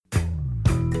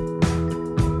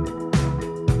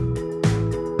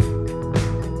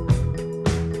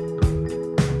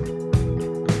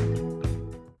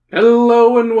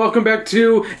Hello and welcome back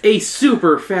to a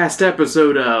super fast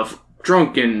episode of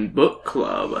Drunken Book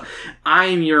Club.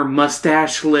 I'm your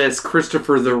mustache-less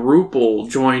Christopher the Rupel,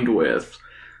 joined with...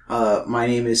 My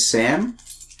name is Sam,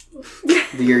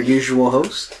 your usual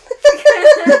host.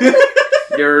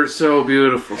 You're so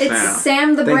beautiful, Sam. It's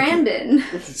Sam the Thank Brandon.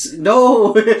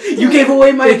 No, you gave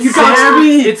away my... It's You got Sam,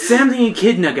 me! it's Sam the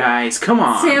Echidna, guys. Come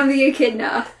on. Sam the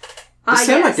Echidna. Does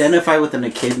Sam identify with an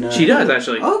echidna? She does,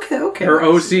 actually. Okay. Her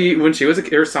OC, when she was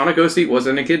her Sonic OC was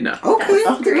an echidna. Okay. I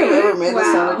don't think I've ever made Wow. a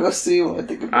Sonic OC when I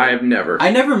think about it. I've never. I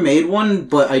never made one,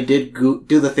 but I did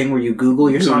do the thing where you Google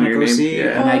your Google Sonic your OC, name,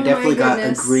 yeah. and I Oh definitely my got a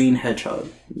goodness. green hedgehog.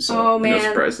 So. Oh man,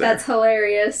 surprise there. that's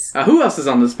hilarious. Who else is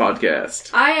on this podcast?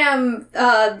 I am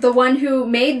the one who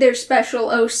made their special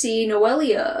OC,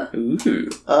 Noelia. Ooh.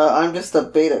 I'm just a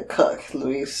beta cuck,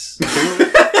 Luis.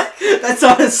 That's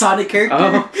not a Sonic character.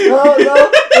 Oh. No,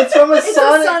 it's from a It's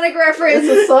Sonic. a Sonic reference.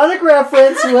 It's a Sonic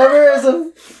reference. Whoever is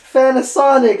a fan of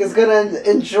Sonic is gonna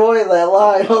enjoy that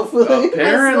line, hopefully.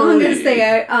 As long as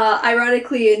they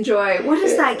ironically enjoy. What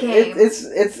is that game? It's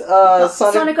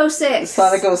Sonic 06.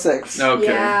 Sonic 06. Okay.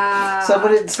 Yeah.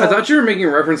 Somebody. I thought you were making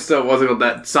reference to, what's it called,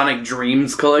 that Sonic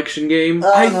Dreams collection game?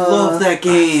 I love that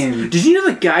game. Did you know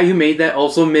the guy who made that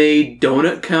also made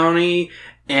Donut County?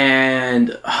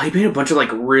 And he made a bunch of,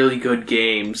 really good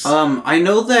games. I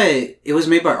know that it was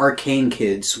made by Arcane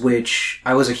Kids, which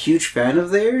I was a huge fan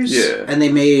of theirs. Yeah. And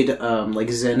they made,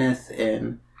 Zenith,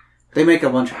 and they make a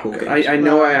bunch of cool games. I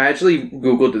know, I actually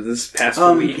Googled it this past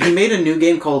week. He made a new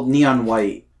game called Neon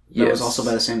White. That was Yes. also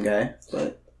by the same guy,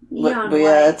 but... Neon But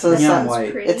yeah, it's a Neon Son-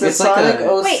 White. It's a It's like Sonic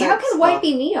a- 06. Wait, how can white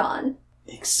be neon?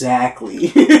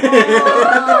 Exactly.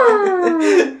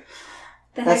 Oh.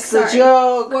 The heck, That's the sorry.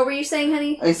 joke. What were you saying,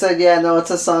 honey? I said, yeah, no,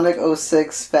 it's a Sonic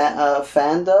 06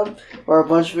 fandom where a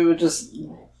bunch of people just,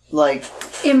 Improv.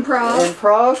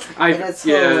 improv, and it's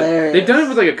hilarious. They've done it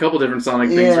with a couple different Sonic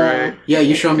things, Yeah. right? Yeah,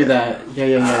 you showed me that. Yeah.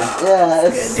 Yeah,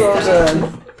 it's so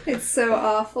good. It's so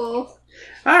awful.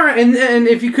 All right, and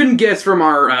if you couldn't guess from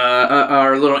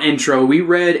our little intro, we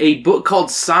read a book called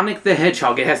Sonic the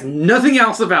Hedgehog. It has nothing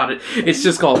else about it. It's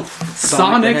just called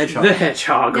Sonic the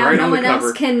Hedgehog, Now right no on the one cover.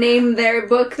 else can name their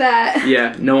book that.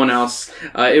 Yeah, no one else.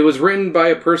 It was written by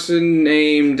a person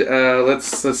named let's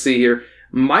see here,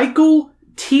 Michael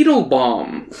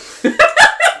Teitelbaum.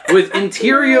 With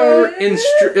interior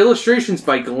illustrations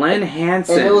by Glenn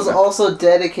Hansen. And it was also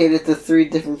dedicated to 3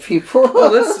 different people.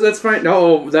 Oh, that's fine.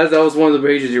 No, that was one of the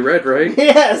pages you read, right?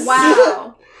 Yes!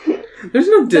 Wow. There's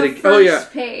no The dedication. Oh, yeah.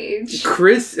 first page.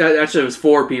 Chris, actually, it was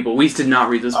 4 people. We did not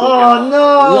read this book. Oh,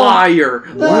 no! Liar!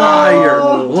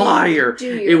 No. Liar! Do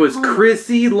your It was homework.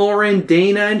 Chrissy, Lauren,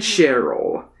 Dana, and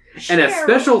Cheryl. And a Cheryl.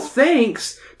 special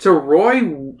thanks to Roy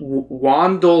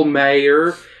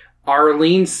Wandelmeyer,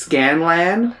 Arlene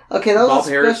Scanlan, Okay, that was Bob a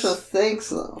Harris. special thanks,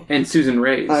 though. and Susan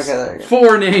Reyes. Okay, there you go.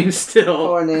 4 names still.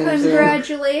 4 names. in.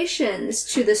 Congratulations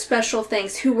to the special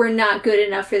thanks who were not good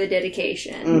enough for the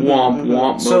dedication. Womp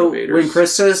womp So, motivators. when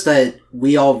Chris says that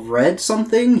we all read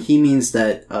something, he means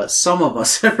that some of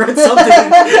us have read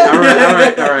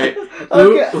something. Alright.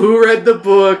 Okay. Who read the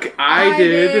book? I I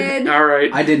did. did.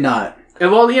 Alright. I did not.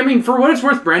 Well, I mean, for what it's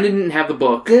worth, Brandon didn't have the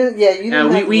book. Yeah, you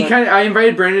didn't have we to- kind of. I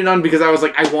invited Brandon on because I was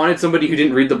like, I wanted somebody who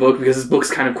didn't read the book because his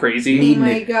book's kind of crazy. Me Oh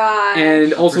my god.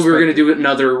 And also, we were going to do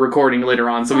another recording later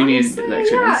on, so we needed Honestly, the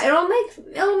experience. yeah,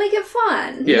 it'll make it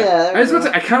fun. Yeah, Yeah, I was about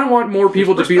to say, I kind of want more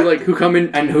people to be like who come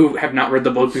in and who have not read the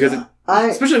book because,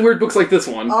 especially weird books like this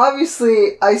one. Obviously,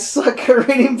 I suck at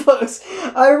reading books.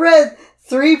 I read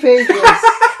 3 pages.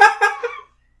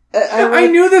 I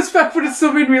knew this fact, but it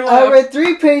still made me laugh. I read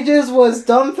 3 pages, was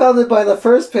dumbfounded by the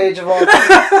first page of all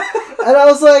time. And I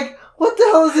was like, what the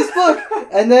hell is this book?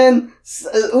 And then,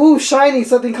 shiny,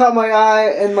 something caught my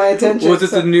eye and my attention. Was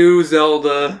it the new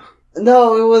Zelda?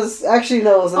 No, it was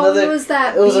another. it was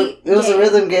that It was beat a game.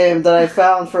 rhythm game that I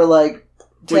found for like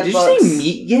 10 Wait, did bucks. you say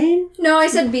Meat Game? No, I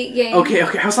said beat game. Okay,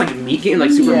 I was like Meat Game,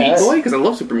 like Super Yes. Meat Boy, because I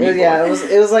love Super Meat Boy. Yeah,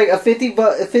 it was like a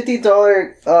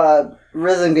 $50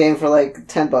 rhythm game for like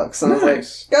 $10. And I was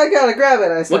Nice. like, I gotta grab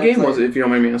it. What game was it, if you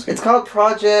don't mind me asking? It's called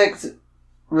Project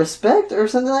Respect or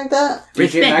something like that.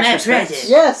 Respect.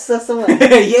 Yes, that's the one.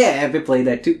 Yeah, I've been playing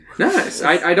that too. Nice.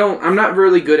 I'm not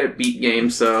really good at beat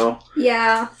games, so.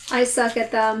 Yeah, I suck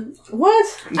at them. What?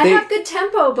 I have good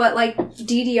tempo, but like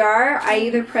DDR, I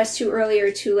either press too early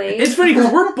or too late. It's funny because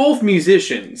we're both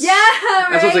musicians. Yeah, right.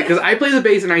 That's what I'm saying, because I play the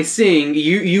bass and I sing.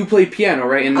 You play piano,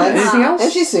 right? And anything else?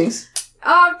 And she sings.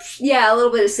 Yeah, a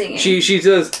little bit of singing. She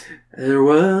does There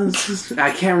was...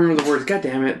 I can't remember the words. God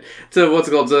damn it. So what's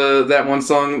it called? That one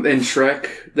song in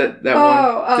Shrek? That one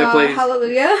that plays...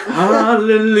 Hallelujah.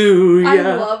 Hallelujah.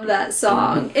 I love that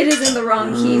song. It is in the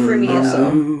wrong key for me, though.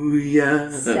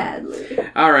 Hallelujah. Sadly.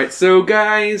 Alright, so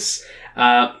guys,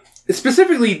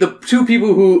 specifically the two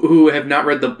people who have not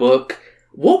read the book,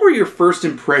 what were your first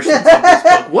impressions of this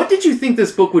book? What did you think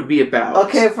this book would be about?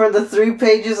 Okay, for the 3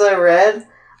 pages I read,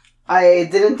 I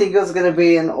didn't think it was going to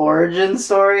be an origin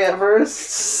story at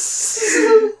first.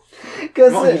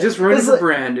 Well, you just ruined it for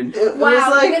Brandon.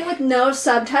 Wow, even with no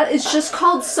subtitle, it's just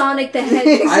called Sonic the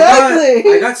Hedgehog.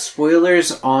 Exactly. I got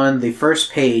spoilers on the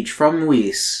first page from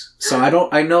Weiss, so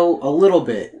I know a little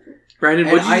bit. Brandon,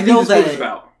 what did you think this book was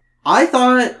about? I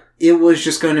thought it was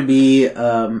just going to be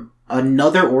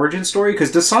another origin story,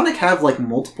 because does Sonic have like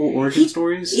multiple origin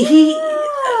stories?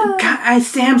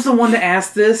 Sam's the one to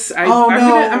ask this.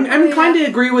 I'm inclined to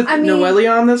agree with Noelle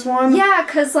on this one. Yeah,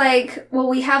 because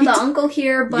we have the uncle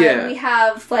here, but we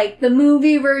have the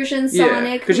movie version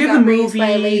Sonic. Because you have the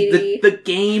movie, the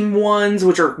game ones,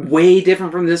 which are way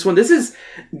different from this one. This is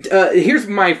here's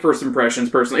my first impressions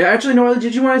personally. Actually, Noelle,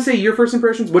 did you want to say your first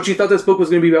impressions? What you thought this book was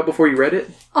going to be about before you read it?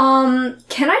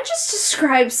 Can I just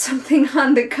describe something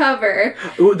on the cover?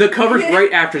 The cover's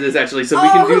right after this, actually, so we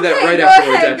can do that right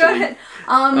afterwards. Go ahead.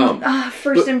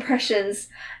 First impressions.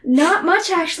 Not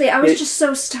much, actually. I was just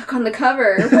so stuck on the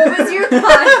cover. What was your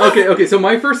thought? Okay, so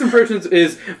my first impressions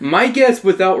is, my guess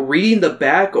without reading the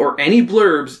back or any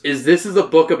blurbs is this is a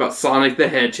book about Sonic the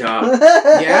Hedgehog.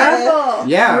 Yeah?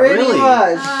 Yeah, Pretty really.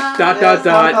 much. Dot.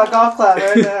 Golf clap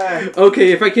right there.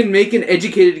 Okay, if I can make an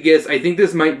educated guess, I think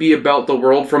this might be about the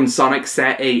world from Sonic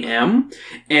Sat AM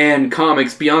and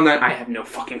comics. Beyond that, I have no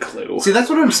fucking clue. See, that's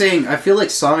what I'm saying. I feel like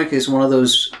Sonic is one of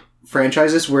those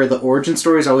franchises where the origin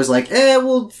story is always like,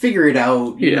 we'll figure it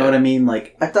out. You know what I mean?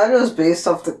 Like, I thought it was based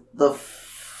off the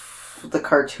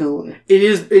cartoon.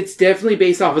 It's definitely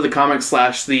based off of the comic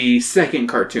 / the second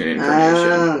cartoon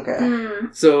information. Okay.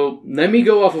 So, let me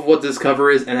go off of what this cover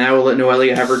is, and I will let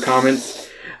Noelle have her comments.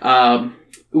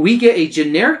 We get a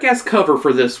generic-ass cover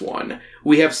for this one.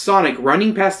 We have Sonic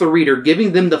running past the reader,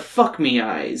 giving them the fuck me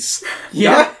eyes.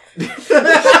 yeah.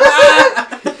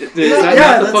 Is that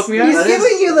not the fuck me eyes? He's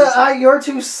giving you the you're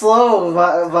too slow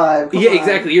vibe. Come on.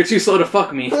 Exactly. You're too slow to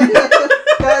fuck me. Dr.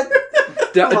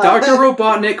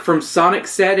 Robotnik from Sonic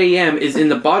Sat AM is in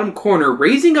the bottom corner,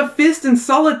 raising a fist in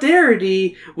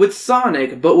solidarity with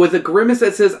Sonic, but with a grimace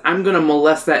that says, "I'm gonna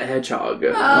molest that hedgehog."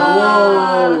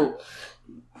 Whoa.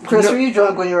 Chris, were you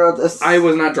drunk when you wrote this? I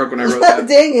was not drunk when I wrote that.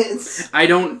 Dang it! I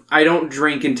don't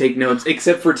drink and take notes,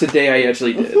 except for today I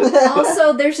actually did.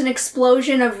 Also, there's an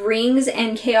explosion of rings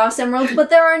and Chaos Emeralds,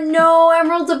 but there are no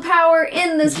Emeralds of Power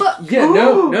in this book. Yeah,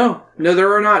 no,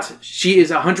 there are not. She is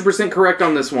 100% correct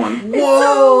on this one. It's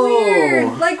so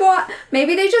weird. Like, what?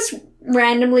 Maybe they just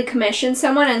randomly commissioned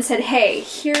someone and said, "Hey,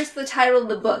 here's the title of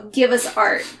the book. Give us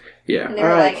art." Yeah. And they were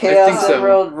Alright, like, Chaos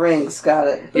Emerald rings. Got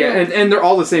it. Yeah, and they're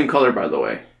all the same color, by the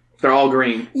way. They're all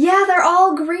green. Yeah, they're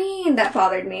all green. That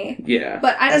bothered me. Yeah.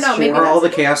 But I don't That's know. true. Maybe Are that's all the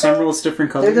Chaos Emeralds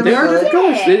different colors? They are different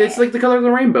colors. Yeah. It's like the color of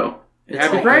the rainbow.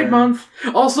 Happy like Pride Month.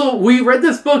 Also, we read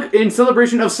this book in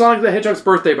celebration of Sonic the Hedgehog's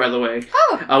birthday, by the way.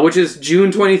 Oh. Which is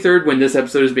June 23rd when this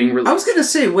episode is being released. I was gonna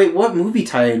say, wait, what movie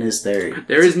tie-in is there?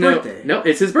 There is no... birthday. No,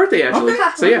 it's his birthday, actually. Okay.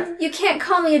 So, yeah. You can't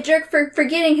call me a jerk for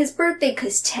forgetting his birthday,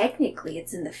 because technically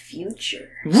it's in the future.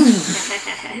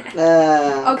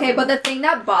 Okay, but the thing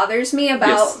that bothers me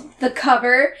about the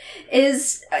cover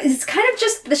is it's kind of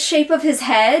just the shape of his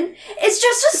head. It's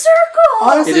just a circle!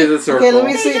 Honestly, It is a circle. Okay, let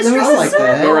me see. They just Let me draw like see.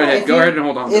 that. Go ahead and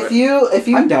hold on to If it.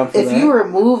 you I'm down for that. you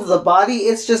remove the body,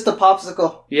 it's just a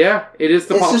popsicle. Yeah, it is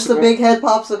the It's popsicle. just a big head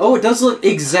popsicle. Oh, it does look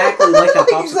exactly like that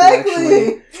popsicle,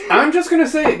 actually. I'm just gonna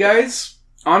say it, guys.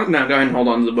 No, go ahead and hold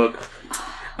on to the book.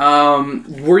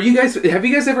 Have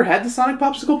you guys ever had the Sonic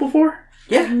popsicle before?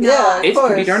 Yeah. Yeah, of It's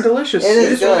course. pretty darn delicious. It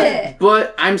is good.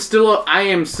 But I am still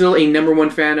a number one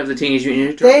fan of the Teenage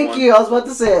Mutant Ninja Turtles Thank one. you. I was about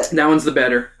to say it. That one's the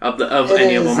better of It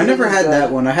any of is. them. I never It is had good.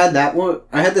 that one. I had that one.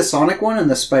 I had the Sonic one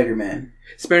and the Spider-Man.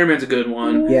 Spider-Man's a good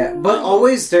one. Yeah, but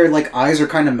always their eyes are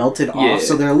kind of melted Yeah. off,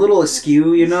 so they're a little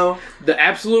askew, you know? The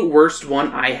absolute worst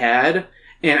one I had,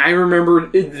 and I remember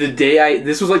the day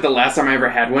this was like the last time I ever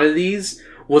had one of these,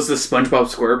 was the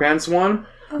SpongeBob SquarePants one.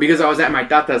 Because I was at my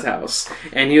tata's house,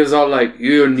 and he was all like,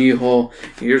 "Here, Nijo,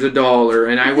 here's $1."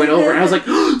 And I went over, and I was like,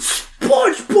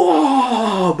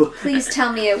 "SpongeBob!" nub. Please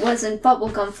tell me it wasn't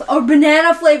bubblegum or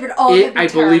banana flavored. Oh, I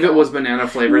believe it was banana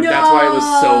flavored. No! That's why it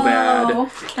was so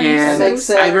bad. And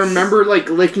so I remember like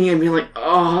licking it and being like,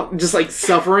 oh, just like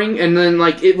suffering. And then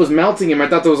like it was melting and I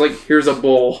thought that was like, here's a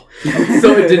bowl.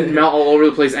 So it didn't melt all over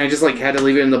the place. And I just like had to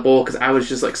leave it in the bowl because I was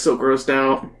just like so grossed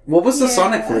out. What was the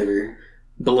Sonic flavor?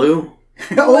 Blue.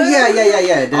 Oh yeah.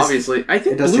 It does. Obviously. I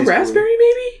think it does blue taste raspberry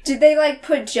maybe? Did they like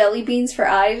put jelly beans for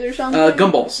eyes or something?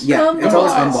 Gumballs. Yeah, it's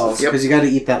always Gumballs. gumballs because you got to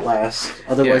eat that last.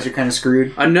 Otherwise, you're kind of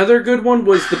screwed. Another good one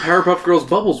was the Powerpuff Girls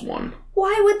Bubbles one.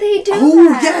 Why would they do Oh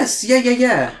that? yes,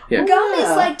 yeah. Gum is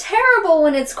like terrible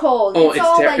when it's cold. Oh,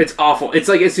 like, it's awful. It's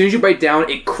like as soon as you bite down,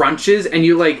 it crunches, and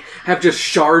you like have just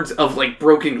shards of like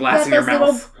broken glass in your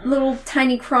mouth. Little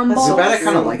tiny crumbles. So bad. I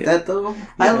kind of like that though.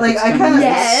 I kind of.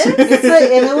 Yes. It's like,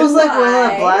 and it was like one of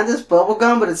Why? the blandest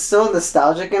bubblegum, but it's still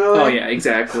nostalgic in a way. Oh yeah,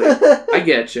 exactly. I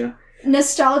get you.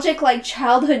 Nostalgic, like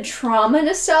childhood trauma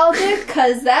nostalgic?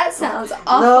 Because that sounds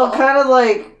awful. No, kind of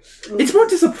like. It's more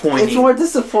disappointing. It's more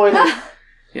disappointing.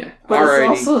 Yeah. But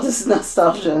Alrighty. it's also just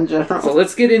nostalgia in general. So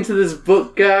let's get into this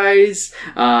book, guys.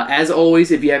 As always,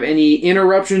 if you have any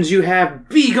interruptions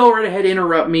go right ahead,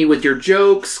 interrupt me with your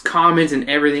jokes, comments, and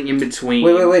everything in between.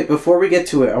 Wait. Before we get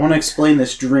to it, I want to explain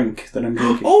this drink that I'm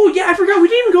drinking. Oh, yeah, I forgot. We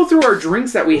didn't even go through our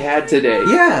drinks that we had today.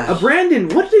 Yeah. Brandon,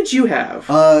 what did you have?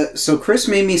 So Chris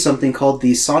made me something called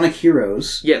the Sonic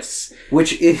Heroes, Yes.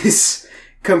 which is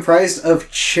comprised of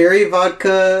cherry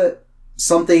vodka,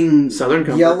 something Southern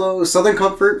Comfort. yellow, Southern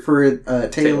Comfort for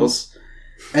Tails.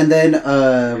 And then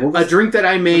what was A drink that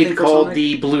I made Something for called Sonic?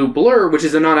 the Blue Blur, which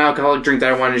is a non-alcoholic drink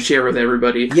that I wanted to share with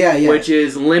everybody. Yeah. Which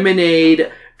is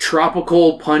lemonade,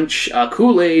 tropical punch,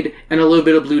 Kool-Aid, and a little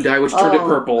bit of blue dye, which turned it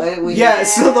purple. Yeah,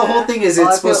 so the whole thing is Oh, I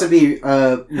it's supposed to be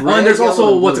red, and there's also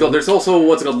yellow, and what's it blue. called? There's also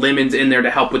what's it called? Lemons in there to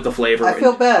help with the flavor. I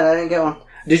feel bad. I didn't get one.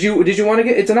 Did you want to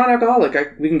get? It's a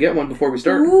non-alcoholic. We can get one before we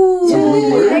start.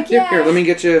 Ooh, heck yeah. Here, let me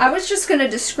get you. I was just gonna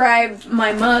describe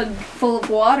my mug full of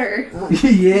water.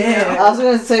 Yeah. I was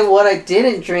going to say what I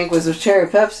didn't drink was a cherry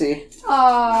Pepsi.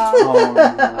 Aww. Oh,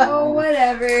 no. Oh,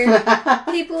 whatever.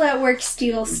 People at work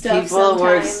steal stuff People at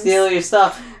work sometimes. steal your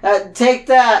stuff. Take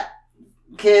that,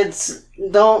 kids.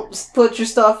 Don't put your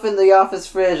stuff in the office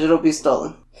fridge. It'll be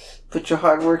stolen. Put your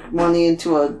hard work money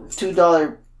into a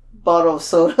 $2 bottle of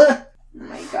soda. Oh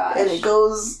my gosh. And it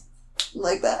goes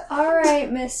like that.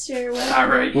 Alright, mister. Whatever. All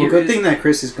right. Well, here good is- thing that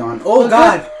Chris is gone. Oh, Well,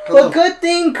 God. Well, good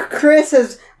thing Chris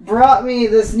has brought me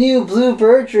this new blue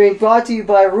bird drink brought to you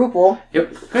by Rupel. Yep.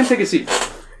 Go ahead and take a seat.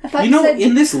 I thought You know, said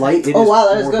in this light, it Oh is wow,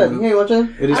 that is more good. blue. Here, you want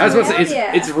some? It is I was about to say hell it's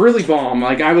yeah. it's really bomb.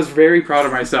 Like I was very proud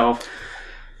of myself.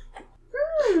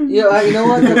 You know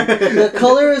what? The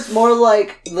color is more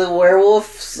like the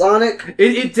werewolf Sonic.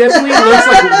 It definitely looks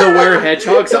like the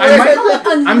Hedgehog. So I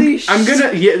might. Unleashed. I'm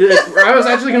gonna. Yeah, I was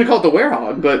actually gonna call it the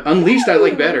Werehog, but Unleashed I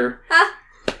like better.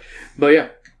 But yeah.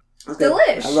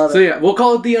 Delish. I love So it. yeah, we'll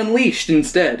call it the Unleashed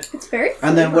instead. It's very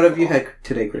And then what have you had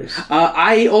today, Chris?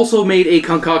 I also made a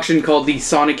concoction called the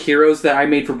Sonic Heroes that I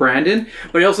made for Brandon,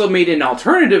 but I also made an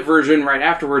alternative version right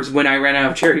afterwards when I ran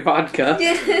out of cherry vodka.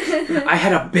 I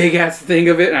had a big ass thing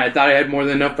of it, and I thought I had more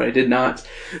than enough, but I did not.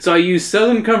 So I used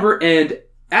Southern Comfort and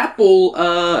apple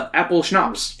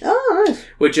schnapps, Oh, nice.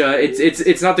 which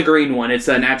it's not the green one. It's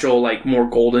a natural, like more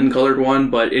golden colored one,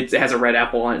 but it has a red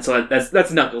apple on it. So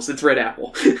that's Knuckles. It's red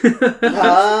apple.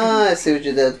 I see what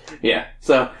you did. Yeah.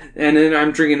 So and then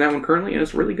I'm drinking that one currently, and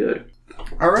it's really good.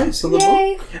 All right, so the book.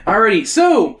 Yay. Alrighty,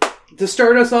 so to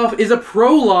start us off is a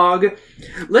prologue.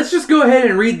 Let's just go ahead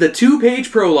and read the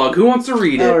 2-page prologue. Who wants to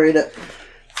read I'll it? read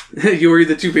it. You read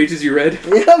the 2 pages you read?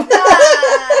 Yep.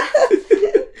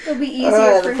 It'll be easier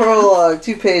Alright, for the him. prologue,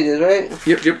 2 pages, right?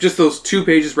 Yep, just those 2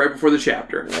 pages right before the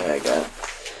chapter. Alright, got it.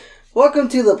 Welcome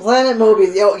to the planet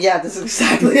Mobius. Oh, yeah, this is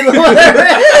exactly the one I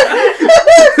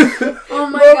read. Oh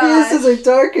my Mobius god. is a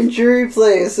dark and dreary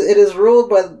place. It is ruled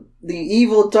by the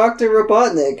evil Dr.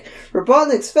 Robotnik.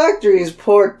 Robotnik's factories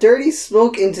pour dirty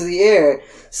smoke into the air.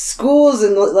 Schools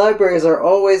and libraries are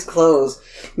always closed.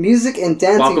 Music and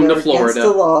dancing Welcome are to against Florida. the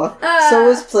law. So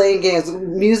is playing games.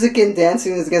 Music and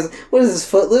dancing is against... What is this,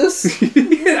 Footloose?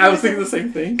 I was thinking the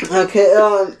same thing. Okay,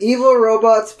 evil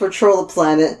robots patrol the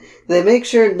planet. They make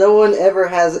sure no one ever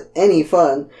has any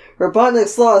fun.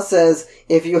 Robotnik's law says,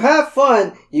 if you have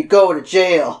fun, you go to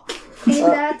jail. Ain't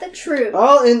that the truth?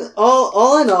 All in all,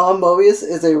 Mobius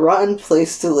is a rotten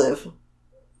place to live.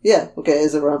 Yeah, okay,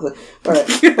 it's a rotten place.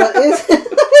 Alright, but it's...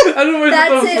 I don't know why I thought That's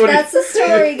that was it. funny. That's the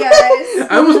story, guys.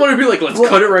 I almost wanted to be like, let's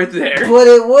cut it right there. But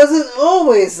it wasn't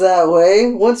always that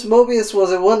way. Once Mobius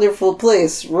was a wonderful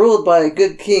place, ruled by a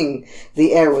good king.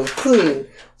 The air was clean.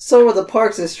 So were the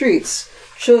parks and streets.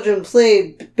 Children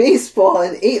played baseball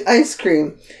and ate ice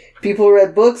cream. People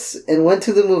read books and went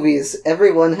to the movies.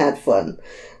 Everyone had fun.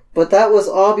 But that was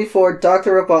all before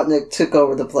Dr. Robotnik took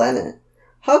over the planet.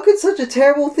 How could such a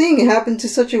terrible thing happen to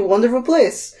such a wonderful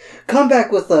place? Come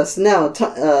back with us now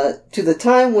to the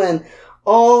time when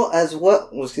all was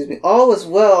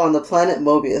well on the planet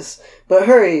Mobius. But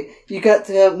hurry, you got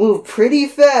to move pretty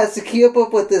fast to keep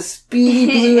up with this speedy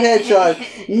blue hedgehog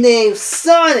named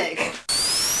Sonic.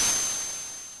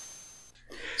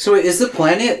 So wait, is the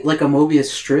planet like a Mobius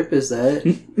strip? Is that?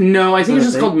 No, I think it's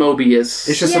just called Mobius.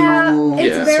 It's just a normal.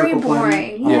 It's very circle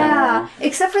planet? boring. Yeah.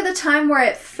 Except for the time where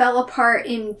it fell apart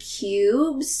in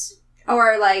cubes.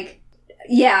 Or like,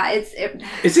 yeah, Is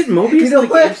it Mobius You know in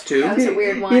the what? games too? that was a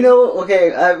weird one. You know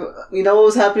what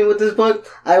was happening with this book?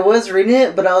 I was reading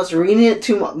it, but I was reading it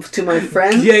to my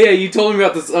friends. Yeah, you told me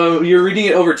about this. You're reading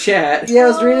it over chat. Yeah, I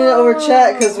was reading it over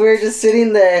chat because we were just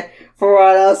sitting there for a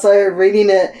while. And I started reading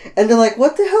it, and they're like,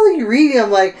 "What the hell are you reading?" I'm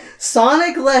like,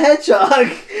 "Sonic the Hedgehog."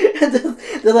 And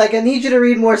they're like, "I need you to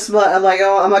read more smut." I'm like,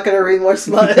 "Oh, I'm not gonna read more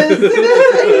smut."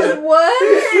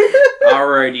 What?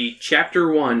 Alrighty,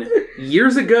 Chapter 1.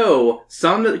 Years ago,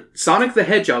 Sonic the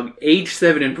Hedgehog, age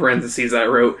 7 in parentheses I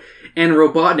wrote, and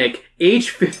Robotnik,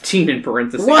 age 15 in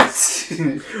parentheses. What? That's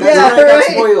Yeah, how I got right.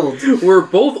 spoiled. Were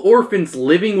both orphans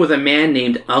living with a man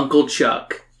named Uncle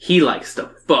Chuck. He likes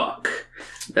to fuck.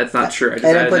 That's not true. I just I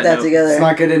didn't added put that note. together. It's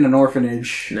not good in an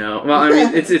orphanage. No. Well, I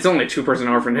mean, it's only a 2-person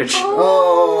orphanage.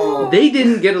 Oh. They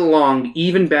didn't get along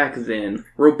even back then.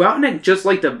 Robotnik just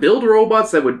liked to build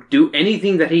robots that would do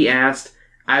anything that he asked.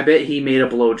 I bet he made a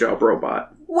blowjob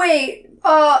robot. Wait,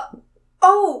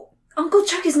 Uncle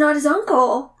Chuck is not his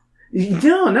uncle.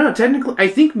 No, technically, I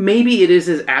think maybe it is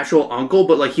his actual uncle,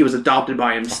 but like he was adopted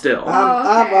by him still. Oh, okay.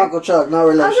 I'm Uncle Chuck, no I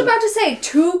was relation. about to say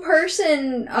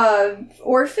 2-person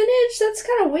orphanage? That's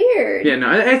kind of weird. Yeah, no,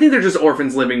 I think they're just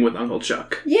orphans living with Uncle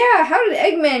Chuck. Yeah, how did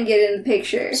Eggman get in the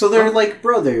picture? So they're like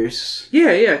brothers.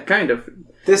 Yeah, kind of.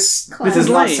 This Classic. does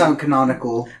not lame. sound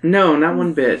canonical. No, not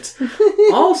one bit.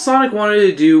 All Sonic wanted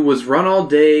to do was run all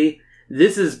day.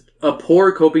 This is a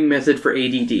poor coping method for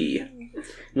ADD.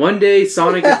 One day,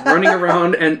 Sonic is running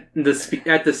around at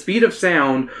the speed of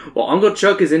sound while Uncle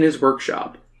Chuck is in his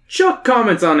workshop. Chuck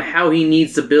comments on how he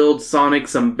needs to build Sonic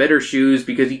some better shoes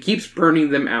because he keeps burning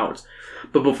them out.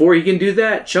 But before he can do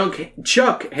that,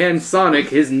 Chuck hands Sonic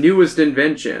his newest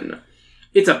invention.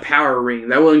 It's a power ring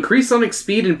that will increase Sonic's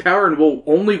speed and power and will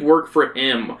only work for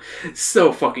him.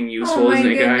 So fucking useful, Oh my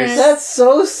isn't it, guys? goodness. That's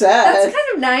so sad. That's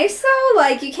kind of nice, though.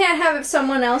 Like, you can't have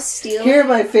someone else steal Here, it.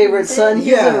 my favorite son. He's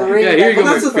Yeah. a ring. Yeah, here you go,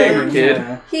 Well, that's my the thing. favorite kid.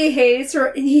 Yeah. He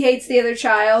hates the other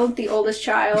child, the oldest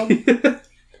child.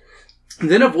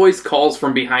 Then a voice calls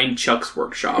from behind Chuck's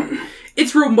workshop.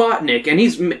 It's Robotnik, and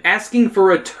he's asking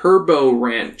for a turbo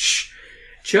wrench.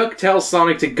 Chuck tells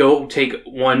Sonic to go take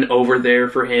one over there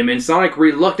for him, and Sonic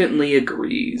reluctantly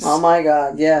agrees. Oh my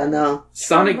god, yeah, no.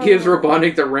 Sonic gives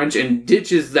Robotnik the wrench and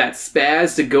ditches that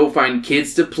spaz to go find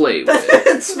kids to play with.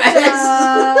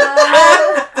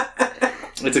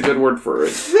 It's a good word for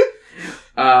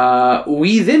it.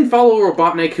 We then follow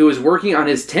Robotnik, who is working on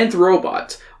his 10th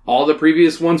robot. All the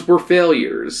previous ones were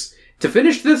failures. To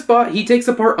finish this bot, he takes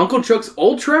apart Uncle Chuck's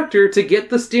old tractor to get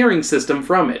the steering system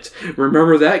from it.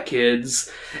 Remember that,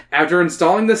 kids. After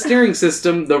installing the steering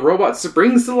system, the robot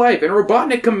springs to life, and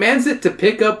Robotnik commands it to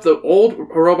pick up the old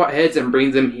robot heads and bring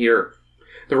them here.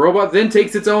 The robot then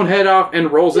takes its own head off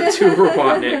and rolls it to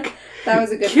Robotnik, That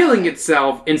was a good killing one.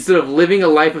 itself instead of living a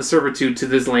life of servitude to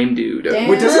this lame dude. Damn.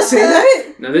 Wait, does it say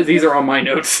that? Now, these are all my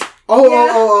notes. Oh,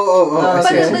 Yeah. I But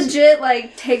see, it I see. legit,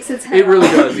 like, takes its head It really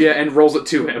off does, yeah, and rolls it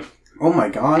to him. Oh my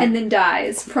god. and then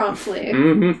dies promptly.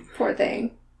 Mm-hmm. Poor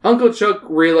thing. Uncle Chuck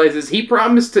realizes he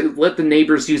promised to let the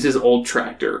neighbors use his old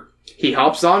tractor. He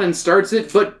hops on and starts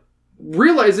it, but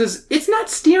realizes it's not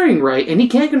steering right and he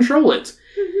can't control it.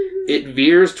 It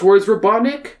veers towards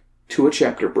Robotnik to a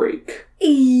chapter break.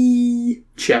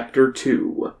 Chapter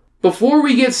 2. Before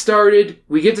we get started,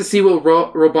 we get to see what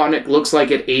Robotnik looks like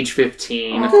at age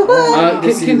 15. Aw.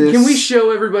 Can we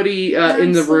show everybody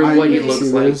in the room what he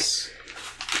Absolutely. looks like?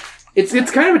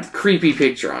 It's kind of a creepy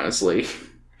picture, honestly.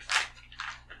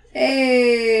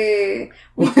 Hey,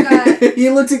 we've got He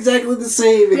looks exactly the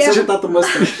same, except Yeah. without the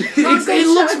mustache. It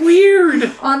looks weird.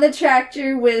 on the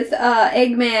tractor with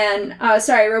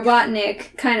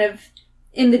Robotnik, kind of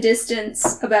in the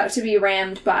distance, about to be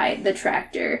rammed by the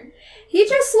tractor. He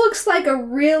just looks like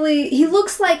he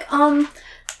looks like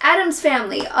Adam's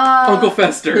Family. Uncle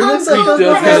Fester. He looks like He Uncle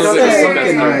does kind of look like Fester. Uncle Sunken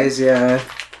Fester. eyes, yeah.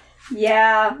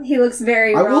 Yeah, he looks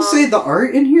very I wrong. will say the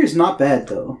art in here is not bad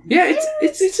though. Yeah,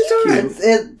 it's alright.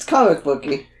 It's comic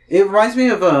booky. It reminds me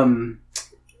of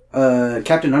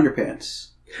Captain Underpants.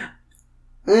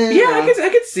 Yeah, I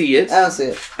could see it. I don't see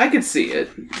it. I could see it.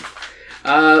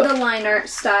 The line art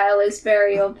style is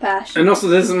very old fashioned. And also,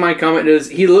 this is my comment: is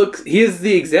he is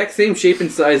the exact same shape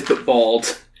and size, but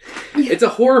bald. Yeah. It's a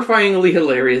horrifyingly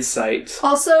hilarious sight.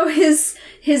 Also, his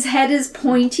head is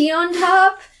pointy on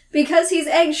top because he's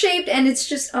egg-shaped, and it's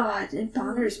just, it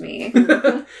bothers me.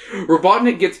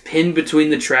 Robotnik gets pinned between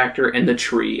the tractor and the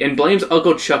tree, and blames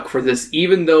Uncle Chuck for this,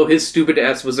 even though his stupid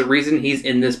ass was the reason he's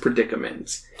in this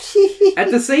predicament.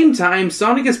 At the same time,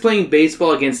 Sonic is playing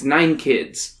baseball against 9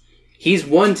 kids. He's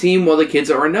one team while the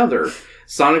kids are another.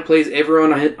 Sonic plays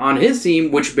everyone on his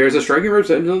team, which bears a striking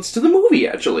resemblance to the movie,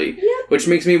 actually. Yep. Which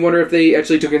makes me wonder if they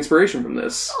actually took inspiration from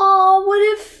this.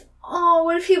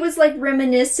 What if he was, like,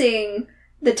 reminiscing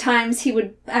the times he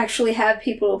would actually have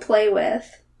people to play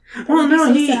with? Well,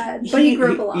 no, sad. But he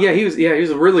grew up a lot. Yeah, he was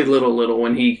really little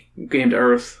when he came to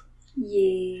Earth.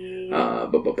 Yeah.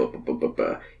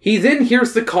 He then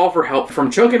hears the call for help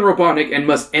from Chuck and Robotnik and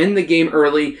must end the game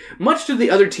early, much to the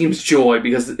other team's joy,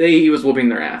 because he was whooping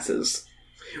their asses.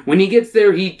 When he gets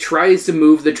there, he tries to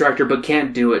move the tractor but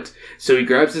can't do it, so he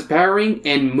grabs his power ring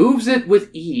and moves it with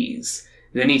ease.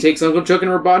 Then he takes Uncle Chuck and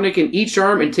Robotnik in each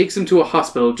arm and takes them to a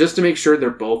hospital just to make sure they're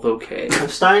both okay. I'm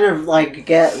starting to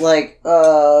get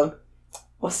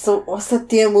what's that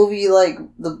damn movie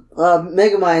the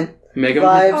Megamind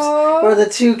vibes where the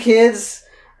 2 kids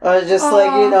are just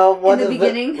one's in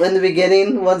the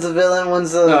beginning, one's a villain,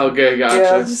 one's a okay, gotcha.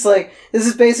 Yeah, just this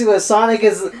is basically what Sonic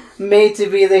is made to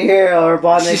be the hero,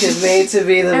 Robotnik is made to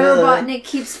be the villain. And Robotnik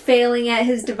keeps failing at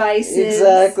his devices.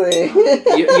 Exactly.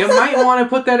 you might want to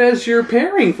put that as your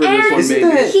pairing for this one,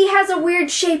 maybe. He has a weird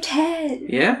shaped head.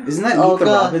 Yeah? Isn't that Meet the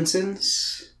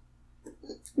Robinsons?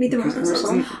 Meet the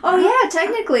Robinsons. Oh yeah,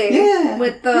 technically. Yeah.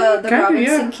 With the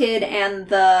Robinson kid and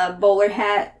the bowler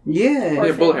hat. Yeah.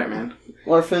 Yeah, bowler hat man.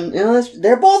 Orphan.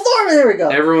 They're both orphan. There we go.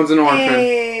 Everyone's an orphan.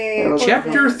 Hey,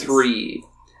 Chapter 3.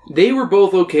 They were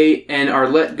both okay and are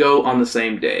let go on the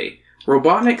same day.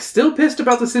 Robotnik, still pissed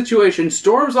about the situation,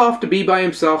 storms off to be by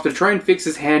himself to try and fix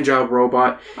his handjob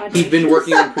robot he'd been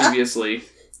working on previously.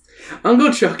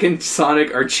 Uncle Chuck and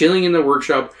Sonic are chilling in the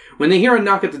workshop when they hear a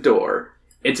knock at the door.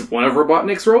 It's one of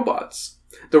Robotnik's robots.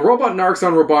 The robot narks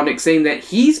on Robotnik, saying that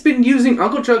he's been using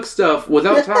Uncle Chuck's stuff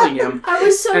without telling him. I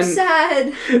was so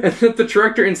sad. And that the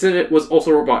tractor incident was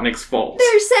also Robotnik's fault.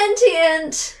 They're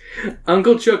sentient.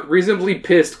 Uncle Chuck, reasonably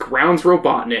pissed, grounds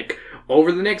Robotnik.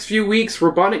 Over the next few weeks,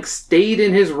 Robotnik stayed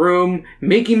in his room,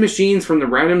 making machines from the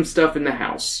random stuff in the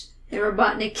house. And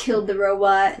Robotnik killed the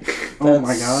robot. Oh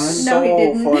my god. No, he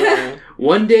didn't. Funny.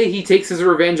 One day, he takes his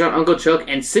revenge on Uncle Chuck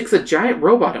and sicks a giant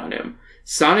robot on him.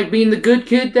 Sonic, being the good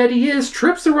kid that he is,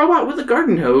 trips the robot with a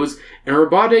garden hose, and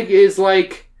Robotnik is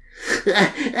like,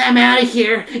 I'm out of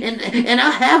here, and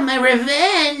I'll have my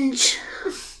revenge.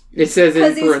 It says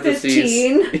in parentheses.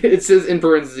 15. It says in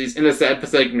parentheses in a sad,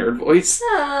 pathetic nerd voice.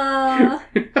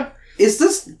 Is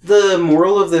this the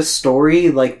moral of this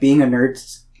story? Like being a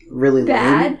nerd's really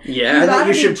bad? lame? Yeah. And that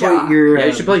you should put your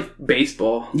you should play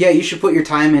baseball. Yeah, you should put your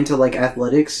time into like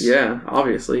athletics. Yeah,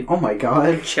 obviously. Oh my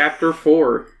god. Chapter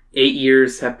 4. 8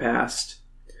 years have passed.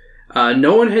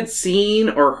 No one had seen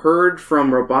or heard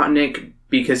from Robotnik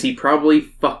because he probably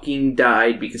fucking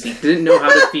died because he didn't know how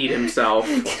to feed himself.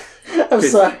 I'm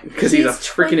sorry. Because he's a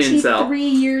freaking incel. 23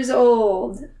 years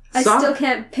old. I still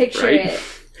can't picture right? it.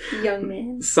 Young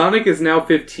man. Sonic is now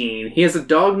 15. He has a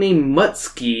dog named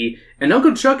Mutsky, and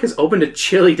Uncle Chuck has opened a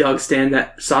chili dog stand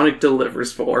that Sonic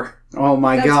delivers for. Oh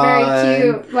my god. That's very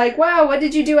cute. Like, wow, what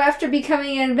did you do after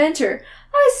becoming an inventor?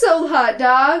 I sold hot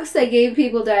dogs. They gave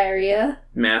people diarrhea.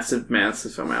 Massive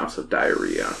amounts of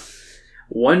diarrhea.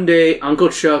 One day, Uncle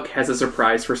Chuck has a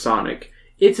surprise for Sonic.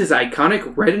 It's his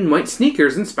iconic red and white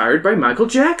sneakers inspired by Michael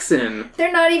Jackson.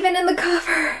 They're not even in the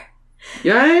cover.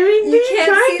 Yeah, I mean, you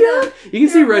can't see them. You can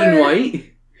see red and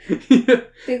white.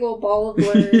 Big old ball of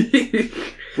blur.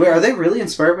 Wait, are they really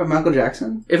inspired by Michael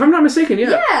Jackson? If I'm not mistaken,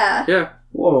 yeah. Yeah. Yeah.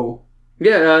 Whoa.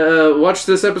 Yeah, watch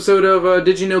this episode of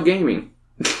Did You Know Gaming.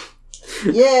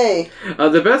 Yay!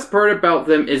 The best part about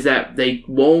them is that they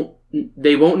won't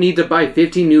need to buy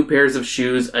 50 new pairs of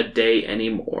shoes a day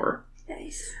anymore.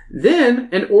 Nice. Then,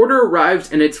 an order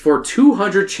arrives and it's for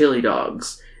 200 chili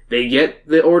dogs. They get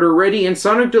the order ready and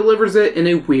Sonic delivers it in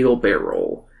a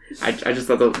wheelbarrow. I just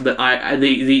thought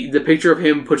the picture of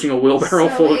him pushing a wheelbarrow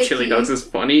full of chili dogs is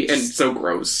funny and so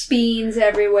gross. Beans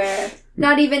everywhere.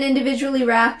 Not even individually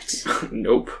wrapped.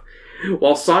 Nope.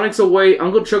 While Sonic's away,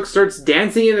 Uncle Chuck starts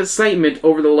dancing in excitement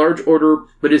over the large order,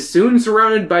 but is soon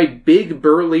surrounded by big,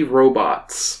 burly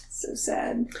robots. So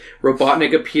sad.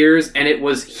 Robotnik appears, and it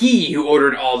was he who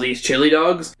ordered all these chili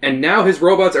dogs, and now his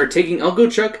robots are taking Uncle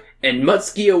Chuck and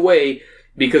Mutsky away,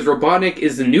 because Robotnik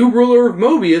is the new ruler of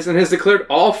Mobius and has declared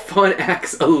all fun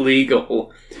acts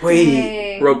illegal. Wait.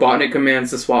 Dang. Robotnik commands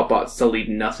the SWAT bots to leave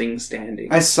nothing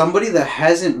standing. As somebody that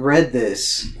hasn't read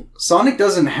this, Sonic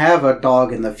doesn't have a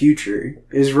dog in the future.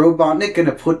 Is Robotnik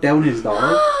gonna put down his dog?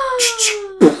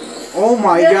 Oh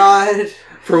my god.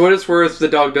 For what it's worth, the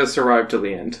dog does survive till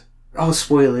the end. Oh,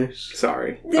 spoilers.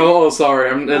 Sorry. Sorry.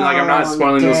 I'm not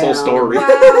spoiling this whole damn. story.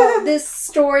 Wow, this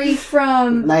story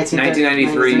from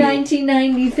 1993.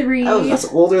 1993. Oh, that's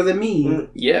older than me.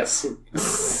 Yes.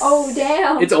 Oh,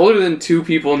 damn. It's older than 2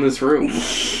 people in this room.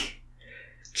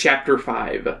 Chapter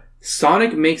 5.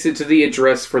 Sonic makes it to the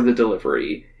address for the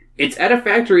delivery. It's at a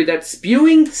factory that's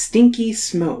spewing stinky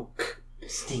smoke.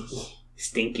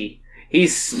 Stinky.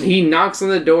 He knocks on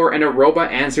the door and a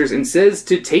robot answers and says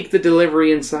to take the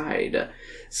delivery inside.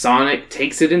 Sonic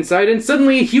takes it inside and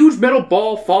suddenly a huge metal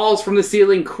ball falls from the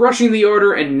ceiling, crushing the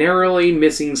order and narrowly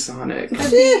missing Sonic. I'd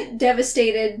be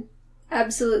devastated.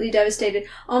 Absolutely devastated.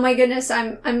 Oh my goodness,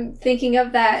 I'm thinking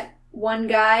of that one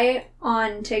guy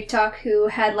on TikTok who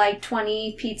had like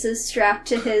 20 pizzas strapped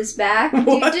to his back. Did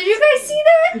you guys see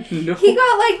that? No. He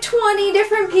got like 20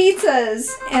 different pizzas.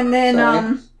 And then,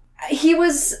 Sorry. he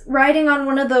was riding on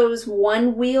one of those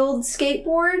one-wheeled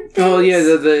skateboard things. Oh yeah,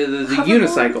 the Hoverboard?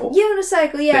 unicycle.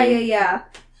 Unicycle, yeah, thing. yeah.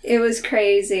 It was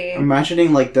crazy. I'm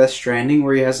imagining like Death Stranding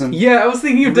where he has him Yeah, I was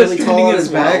thinking of really Death tall Stranding on as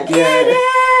his well. back. Yeah.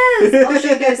 It is! I'll show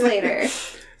you guys later.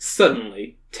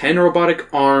 Suddenly, 10 robotic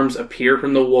arms appear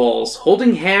from the walls,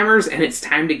 holding hammers, and it's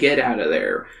time to get out of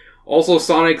there. Also,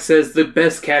 Sonic says the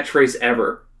best catchphrase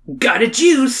ever. Got a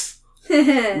juice!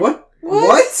 What?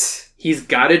 What? He's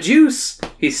got a juice!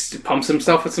 He pumps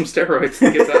himself with some steroids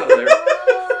and gets out of there.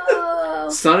 Oh.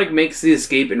 Sonic makes the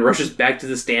escape and rushes back to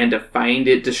the stand to find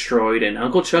it destroyed, and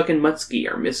Uncle Chuck and Mutsky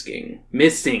are missing.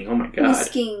 Oh my god.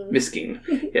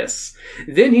 Misking. Yes.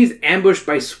 Then he's ambushed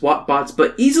by SWAT bots,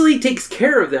 but easily takes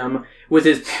care of them with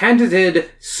his patented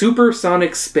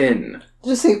supersonic spin. Did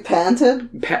you say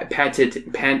panted? I can't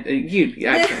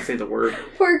say the word.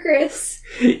 Poor Chris.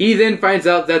 He then finds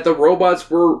out that the robots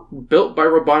were built by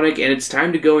Robotnik, and it's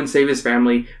time to go and save his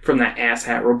family from that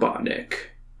asshat Robotnik.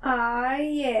 Ah,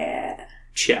 yeah.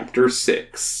 Chapter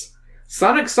 6.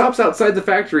 Sonic stops outside the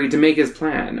factory to make his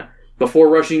plan. Before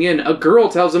rushing in, a girl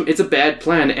tells him it's a bad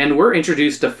plan, and we're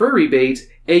introduced to Furry Bait,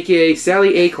 aka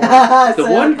Sally Acorn, the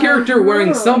one character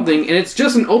wearing something, and it's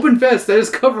just an open vest that is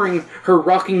covering her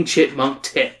rocking chipmunk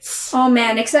tits. Oh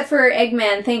man, except for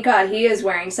Eggman, thank God he is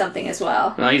wearing something as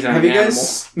well. Well, he's not Have an you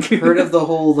guys animal. heard of the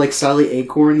whole like Sally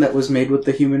Acorn that was made with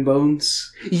the human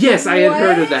bones? Yes, I had What?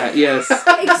 heard of that, yes.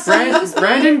 Excuse me.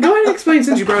 Brandon, go ahead and explain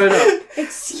since you brought it up.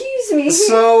 Excuse me.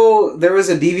 So there was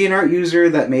a DeviantArt user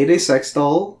that made a sex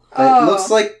doll that Oh. looks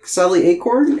like Sally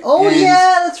Acorn. Oh and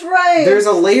yeah, that's right. There's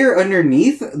a layer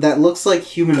underneath that looks like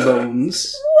human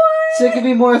bones. So it could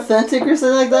be more authentic or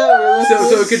something like that. Or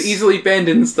So it could easily bend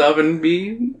and stuff and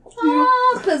be...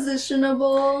 Ah,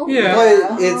 positionable. Yeah.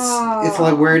 But it's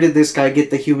like, where did this guy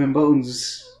get the human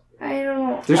bones? I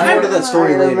don't. There's I more to that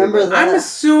story I later. remember that. I'm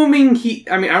assuming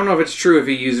I don't know if it's true if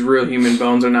he used real human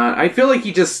bones or not. I feel like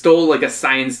he just stole like a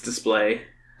science display.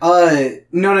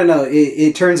 No.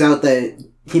 It turns out that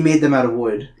he made them out of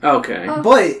wood. Okay. Oh.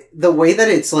 But the way that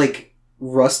it's like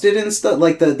rusted and stuff,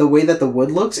 like the way that the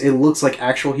wood looks, it looks like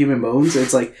actual human bones.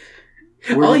 It's like,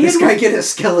 where All did he this had guy was- get a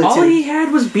skeleton? All he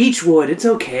had was beech wood. It's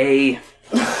okay.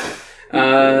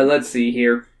 Let's see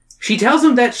here. She tells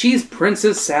him that she's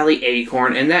Princess Sally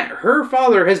Acorn and that her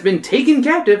father has been taken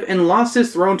captive and lost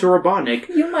his throne to Robotnik,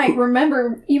 You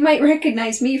might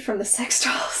recognize me from the sex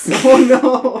dolls. Oh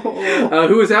no!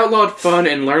 who has outlawed fun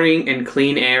and learning and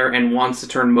clean air and wants to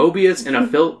turn Mobius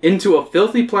into a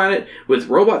filthy planet with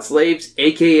robot slaves,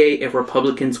 aka a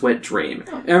Republican's wet dream.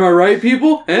 Am I right,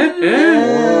 people?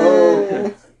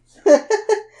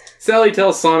 Sally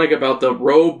tells Sonic about the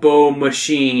Robo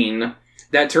Machine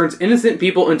that turns innocent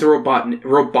people into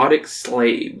robotic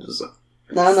slaves.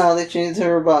 No, they changed it to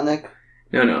Robotnik.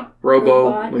 No.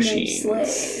 Robo Robotnik Machines.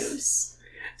 slaves.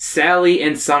 Sally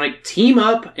and Sonic team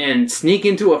up and sneak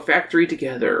into a factory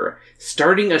together,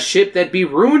 starting a ship that'd be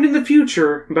ruined in the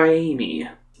future by Amy.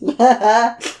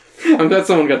 That's I'm glad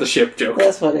someone got the ship joke.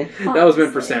 funny. That was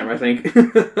meant for Sam, I think.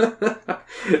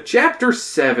 Chapter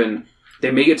 7. They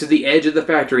make it to the edge of the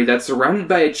factory that's surrounded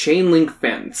by a chain link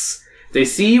fence. They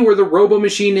see where the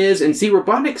robo-machine is and see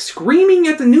Robotnik screaming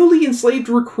at the newly enslaved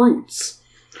recruits.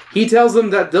 He tells them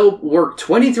that they'll work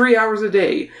 23 hours a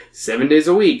day, 7 days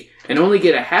a week, and only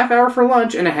get a half hour for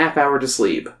lunch and a half hour to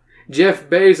sleep. Jeff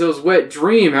Bezos' wet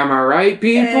dream, am I right,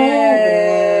 people?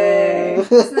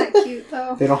 Isn't that cute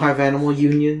though? They don't have animal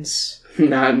unions.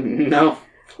 No.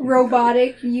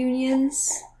 Robotic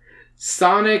unions.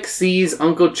 Sonic sees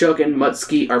Uncle Chuck and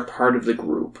Mutsky are part of the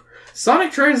group.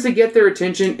 Sonic tries to get their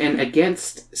attention, and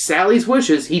against Sally's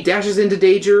wishes, he dashes into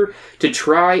danger to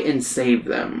try and save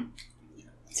them.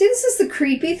 See, this is the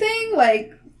creepy thing.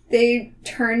 Like, they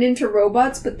turned into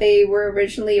robots, but they were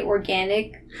originally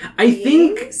organic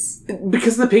beings? Think,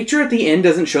 because the picture at the end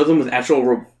doesn't show them with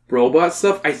actual robot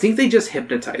stuff, I think they just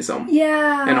hypnotize them.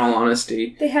 Yeah. In all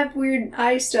honesty. They have weird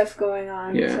eye stuff going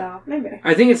on, so maybe.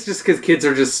 I think it's just because kids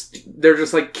are they're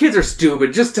just like, kids are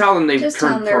stupid, just tell them they've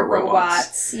turned part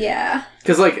robots. Yeah.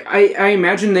 Because, like, I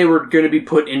imagine they were going to be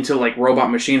put into, like,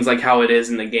 robot machines like how it is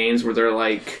in the games where they're,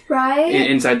 like, right?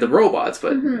 Inside the robots,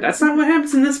 but that's not what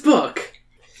happens in this book.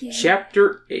 Yeah.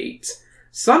 Chapter 8.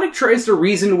 Sonic tries to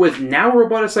reason with now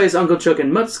roboticized Uncle Chuck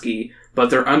and Mutsky, but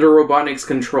they're under Robotnik's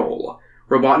control.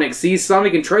 Robotnik sees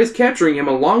Sonic and tries capturing him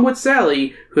along with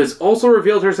Sally, who has also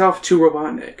revealed herself to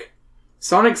Robotnik.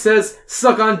 Sonic says,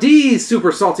 "Suck on these,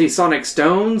 super salty Sonic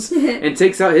stones," and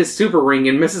takes out his super ring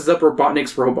and messes up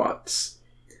Robotnik's robots.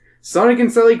 Sonic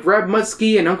and Sally grab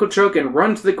Mutsky and Uncle Chuck and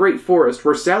run to the Great Forest,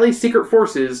 where Sally's secret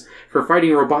forces for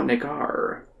fighting Robotnik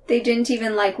are. They didn't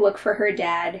even, like, look for her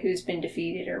dad, who's been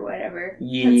defeated or whatever.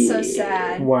 Yeah. That's so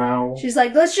sad. Wow. She's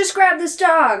like, let's just grab this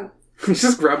dog.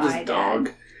 Just grab this dog.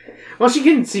 Dad. Well, she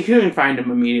couldn't find him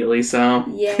immediately, so...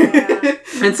 Yeah.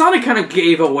 And Sonic kind of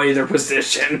gave away their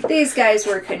position. These guys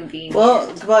were convenient. Well,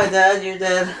 goodbye, Dad. You're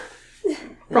dead.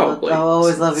 Probably. I'll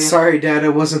always love you. Sorry, Dad, I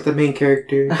wasn't the main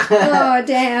character. Oh,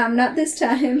 damn. Not this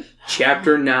time.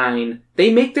 Chapter 9.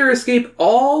 They make their escape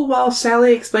all while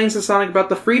Sally explains to Sonic about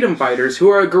the Freedom Fighters, who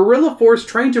are a guerrilla force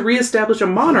trying to reestablish a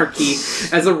monarchy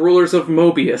as the rulers of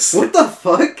Mobius. What the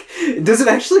fuck? Does it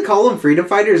actually call them Freedom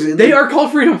Fighters? They are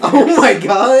called Freedom Fighters. Oh my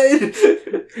god!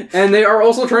 And they are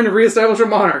also trying to reestablish a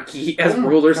monarchy as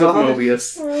rulers of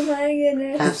Mobius. Oh my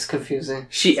goodness. That's confusing.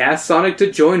 She asks Sonic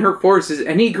to join her forces,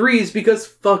 and he agrees because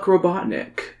fuck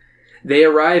Robotnik. They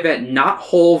arrive at Knot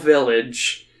Hole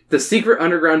Village, the secret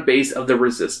underground base of the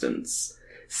Resistance.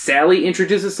 Sally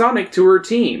introduces Sonic to her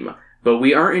team, but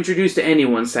we aren't introduced to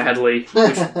anyone, sadly,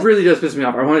 which really does piss me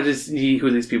off. I wanted to see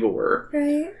who these people were.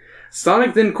 Right.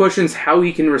 Sonic then questions how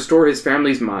he can restore his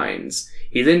family's minds.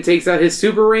 He then takes out his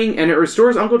super ring, and it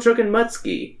restores Uncle Chuck and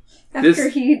Mutsky. After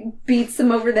he beats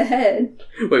them over the head.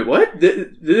 Wait, what?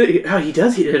 Oh, he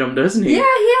does hit them, doesn't he? Yeah,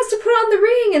 he has to put on the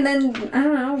ring and then, I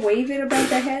don't know, wave it above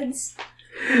their heads.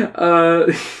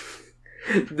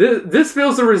 This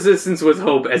fills the Resistance with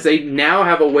hope, as they now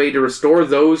have a way to restore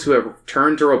those who have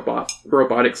turned to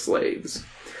robotic slaves.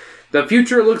 The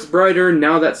future looks brighter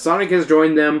now that Sonic has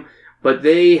joined them, but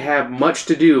they have much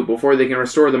to do before they can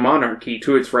restore the monarchy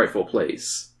to its rightful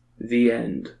place. The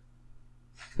end.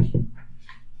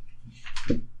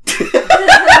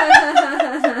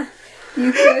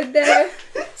 You good there?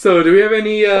 So, do we have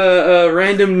any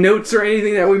random notes or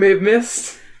anything that we may have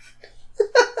missed?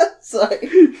 Sorry.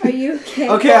 Are you okay?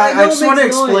 Okay, I just want to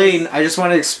explain. I just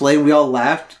want to explain. We all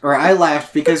laughed, or I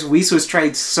laughed because Weiss was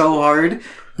trying so hard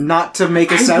not to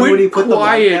make a sound when he put the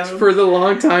mic down. For the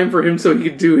long time for him so he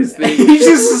could do his thing. He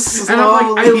just and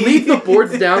I'm like, I leave the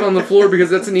boards down on the floor because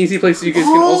that's an easy place you guys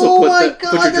can also put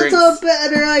your drinks. That's a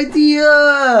better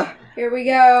idea! Here we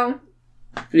go.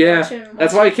 Yeah,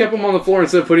 that's why I kept them on the floor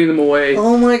instead of putting them away.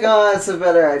 Oh my god, that's a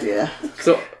better idea.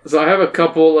 So I have a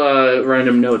couple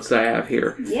random notes that I have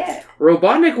here. Yeah.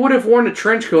 Robotnik would have worn a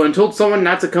trench coat and told someone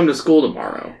not to come to school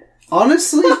tomorrow.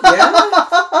 Honestly,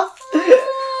 yeah.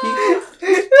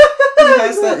 He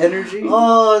has that energy.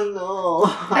 Oh no.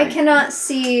 I cannot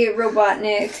see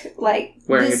Robotnik, like,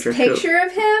 wearing this picture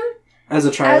of him as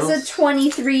a child. As a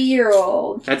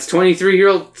 23-year-old. That's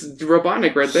 23-year-old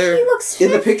Robotnik right there. He looks 50.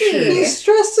 In the picture. He's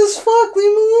stressed as fuck,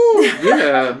 leave him alone.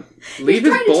 Yeah. Leave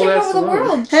his bald ass alone.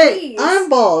 World. Hey, I'm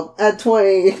bald at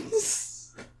 20.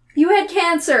 You had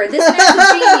cancer. This man's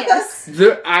a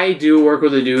genius. I do work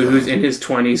with a dude who's in his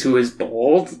 20s who is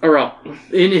bald. Or, well,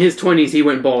 in his 20s he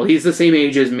went bald. He's the same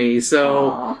age as me,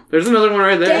 so... Aww. There's another one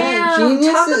right there. Damn,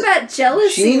 talk about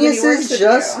jealousy. Geniuses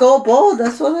just go bald.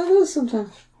 That's what it is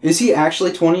sometimes. Is he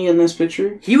actually 20 in this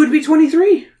picture? He would be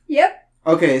 23. Yep.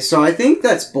 Okay, so I think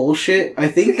that's bullshit. I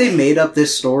think they made up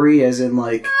this story as in,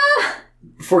 like...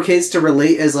 for kids to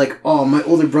relate as, like, oh, my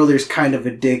older brother's kind of a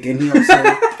dick, and he also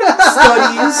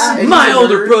studies. And my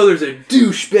older brother's a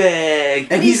douchebag.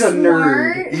 And he's a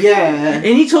nerd. Yeah. And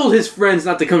he told his friends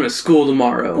not to come to school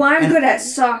tomorrow. Well, I'm good at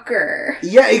soccer.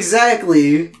 Yeah,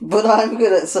 exactly. But I'm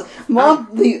good at... Mom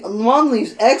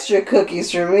leaves extra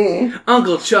cookies for me.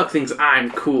 Uncle Chuck thinks I'm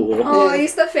cool. Oh,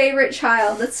 he's the favorite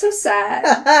child. That's so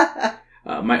sad.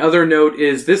 My other note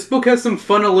is this book has some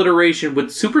fun alliteration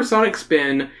with supersonic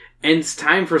spin And it's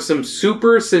time for some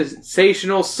super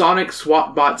sensational Sonic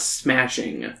SWAT bot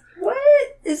smashing. What?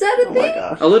 Is that a Oh thing? my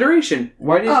gosh. Alliteration.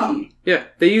 Why did Oh. he? Yeah,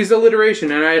 they used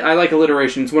alliteration, and I like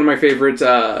alliteration. It's one of my favorite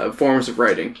forms of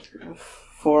writing.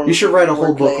 You should write a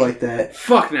whole book like that.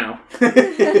 Fuck no.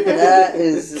 That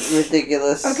is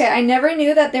ridiculous. Okay, I never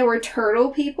knew that there were turtle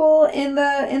people in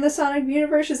the Sonic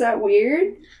universe. Is that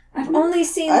weird? I've only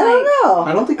seen I don't know.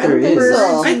 I don't think I don't there think is.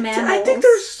 so. I think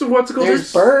there's what's it called?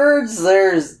 There's birds.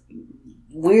 There's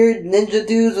weird ninja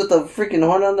dudes with a freaking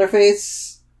horn on their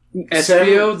face.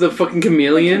 Espio, the fucking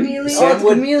chameleon. Chameleon. Sam it's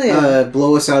would chameleon.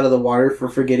 blow us out of the water for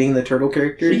forgetting the turtle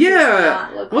character. Yeah.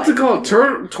 not look What's like it called?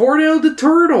 him. Tornado the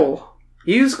Turtle.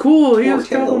 He was cool. He was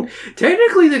Tornado. cool.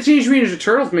 Technically, the Teenage Mutant Ninja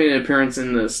Turtles made an appearance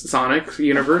in the Sonic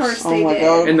universe. Of course Oh they my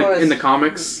did. God. In the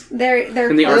comics. They're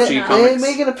In the Archie They comics.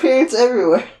 make an appearance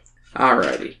everywhere.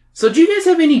 Alrighty. So, do you guys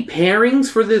have any pairings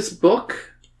for this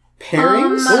book?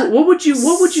 Pairings? What would you?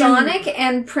 Sonic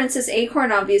and Princess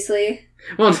Acorn, obviously.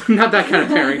 Well, not that kind of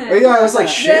pairing. Oh, yeah, I was like,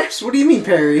 ships? What do you mean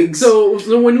pairings? So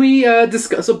when we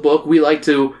discuss a book, we like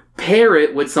to pair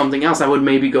it with something else. I would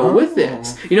maybe go with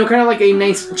it. You know, kind of like a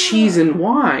nice cheese and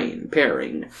wine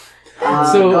pairing.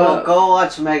 Go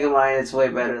watch Megamind. It's way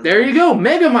better. There you go.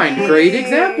 Megamind. Great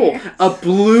example. A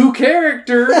blue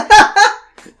character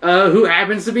who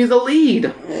happens to be the lead.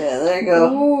 Yeah, there you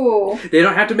go. Ooh. They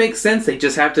don't have to make sense. They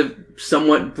just have to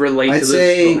somewhat relate I'd to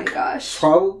say- Oh this book. my gosh.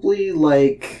 Probably,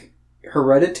 like,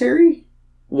 Hereditary?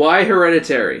 Why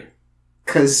Hereditary?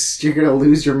 Because you're gonna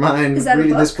lose your mind Is that a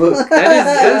reading this book.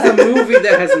 That is a movie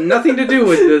that has nothing to do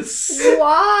with this.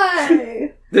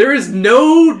 Why? There is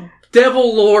no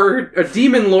devil lord or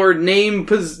demon lord named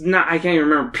I can't even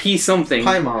remember P something.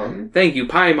 Paimon. Thank you,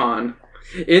 Paimon,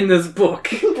 in this book.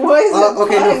 Why is it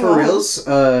Okay, no, for Paimon?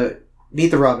 reals,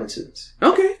 Meet the Robinsons.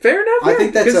 Okay, fair enough. I yeah,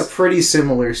 think that's 'cause- a pretty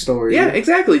similar story. yeah,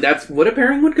 exactly. That's what a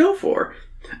pairing would go for.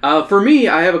 For me,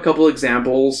 I have a couple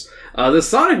examples. The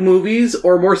Sonic movies,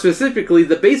 or more specifically,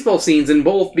 the baseball scenes in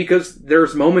both, because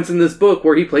there's moments in this book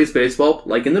where he plays baseball,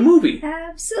 like in the movie.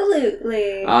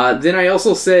 Absolutely. Then I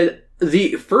also said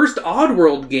the first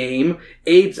Oddworld game,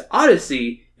 Abe's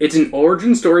Odyssey. It's an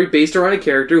origin story based around a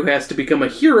character who has to become a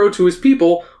hero to his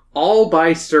people, all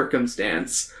by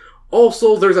circumstance.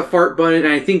 Also, there's a fart button,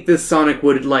 and I think this Sonic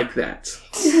would like that.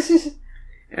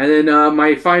 And then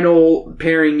my final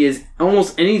pairing is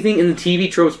almost anything in the TV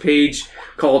tropes page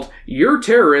called "Your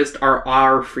Terrorists Are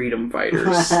Our Freedom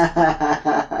Fighters."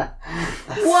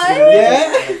 What?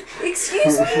 Yeah?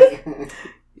 Excuse me?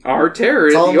 Our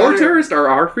terrorists, It's all your matter- terrorists are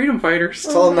our freedom fighters.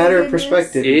 It's all a my matter of goodness.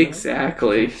 perspective.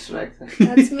 Exactly.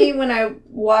 That's me when I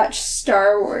watch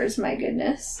Star Wars, my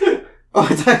goodness. Oh,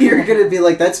 I thought you were gonna be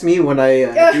like, that's me when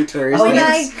I do terrorist When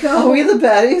things. I go... Are we the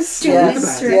baddies? Do Yes,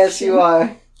 insurrection. yes, you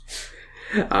are.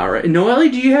 Alright. Noelle,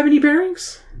 do you have any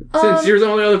pairings? Since you're the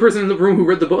only other person in the room who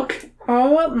read the book.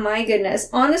 Oh my goodness.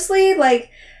 Honestly, like,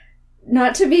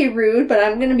 not to be rude, but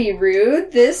I'm gonna be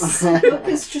rude. This book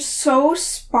is just so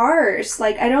sparse.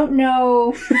 Like, I don't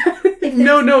know if there's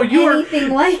No, you are anything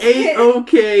like it.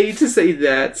 A-okay to say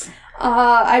that.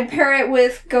 I'd pair it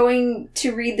with going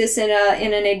to read this in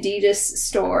an Adidas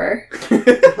store.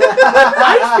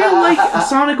 I feel like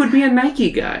Sonic would be a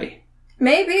Nike guy.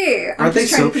 Maybe. I'm Aren't they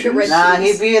just trying soap to think of shoes? red Nah,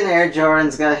 shoes. he'd be an Air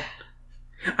Jordans guy.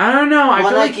 I don't know. I Well,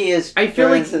 feel Nike like is. I feel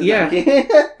like- Jordans is yeah. Nike.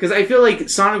 because I feel like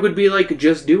Sonic would be like,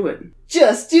 just do it.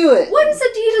 Just do it. What is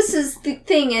Adidas'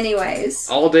 thing, anyways?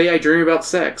 All day I dream about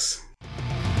sex.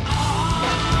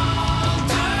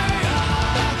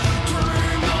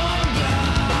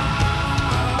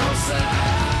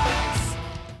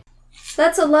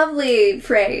 That's a lovely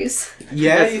phrase.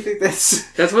 Yeah, you think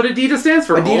that's... That's what Adidas stands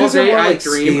for. Adidas All are day more I like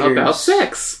dream skaters. about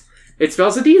sex. It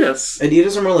spells Adidas.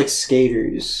 Adidas are more like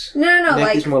skaters. No,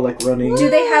 Nike's like, more like running. do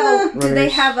they have a... Runners.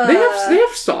 Uh, They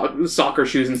have soccer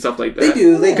shoes and stuff like that. They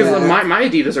do, they Because do. my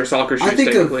Adidas are soccer shoes, I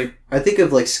think technically. I think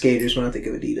of like skaters when I think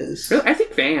of Adidas. I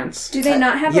think Vans. do they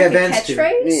not have Yeah, like a Vans do.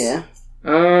 catchphrase?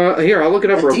 Yeah. Here, I'll look it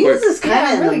up real Adidas quick. is kind of Yeah,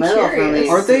 I'm in the really middle for curious. me.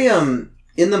 Aren't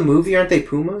they, in the movie, aren't they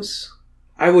Pumas?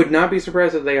 I would not be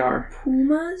surprised if they are.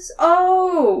 Pumas?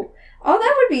 Oh,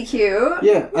 that would be cute.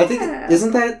 Yeah, I think, Yeah.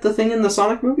 isn't that the thing in the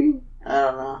Sonic movie? I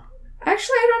don't know.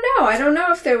 Actually, I don't know. I don't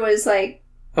know if there was like...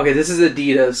 Okay, this is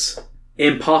Adidas.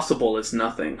 Impossible is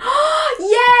nothing.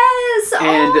 Yes!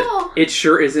 And Oh, it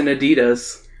sure isn't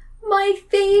Adidas. my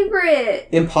favorite.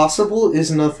 Impossible is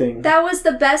nothing. That was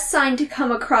the best sign to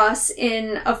come across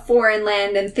in a foreign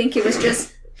land and think it was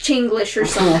just Chinglish or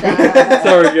something.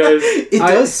 Sorry, guys. It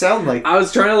does sound like... I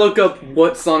was trying to look up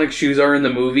what Sonic shoes are in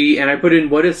the movie, and I put in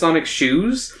what is Sonic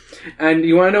shoes, and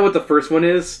you want to know what the first one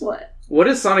is? What? What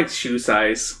is Sonic's shoe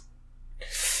size?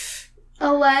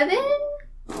 11?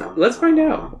 Let's find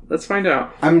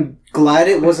out. I'm glad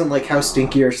it wasn't like how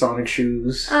stinky are Sonic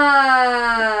shoes.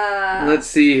 Let's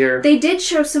see here. They did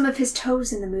show some of his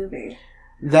toes in the movie.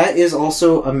 That is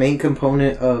also a main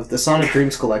component of the Sonic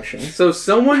Dreams collection. So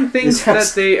someone thinks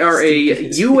that they are a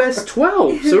US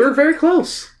 12, so we're very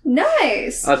close.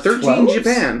 Nice. 13 12s?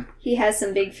 Japan. He has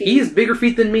some big feet. He has bigger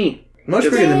feet than me. Much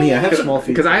bigger than me. I have small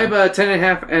feet. Because I have a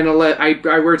 10.5 and 11.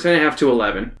 I wear 10.5 to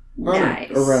 11.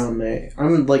 Nice. Around there.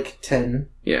 I'm like 10.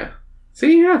 Yeah.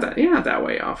 See, you're not that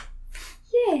way off.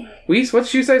 Yeah. Weiss, what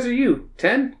shoe size are you?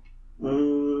 10?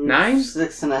 9?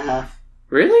 6.5.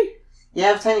 Really? Yeah, I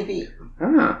have tiny feet.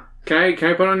 Ah. Can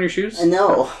I put on your shoes? I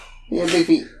know. You have big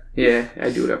feet. Yeah, I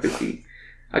do have big feet.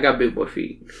 I got big boy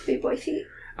feet. Big boy feet.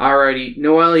 Alrighty.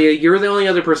 Noelia, you're the only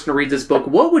other person to read this book.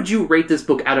 What would you rate this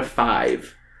book out of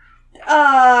 5?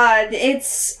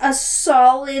 It's a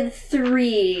solid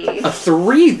 3. A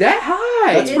 3? That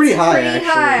high? That's pretty high, pretty actually.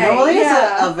 high. Noelle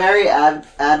Yeah. is a very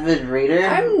avid reader.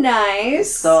 I'm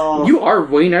nice. So You are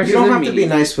way nicer You don't than have me. to be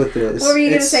nice with this. What were you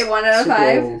going to It's say, 1 out of super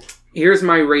 5? old. Here's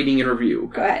my rating and review.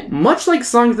 Go ahead. Much like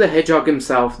Sonic the Hedgehog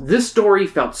himself, this story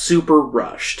felt super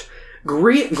rushed.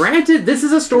 Granted, this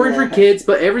is a story for kids,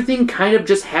 but everything kind of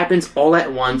just happens all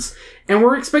at once, and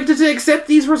we're expected to accept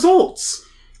these results.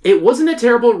 It wasn't a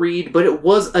terrible read, but it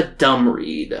was a dumb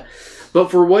read. But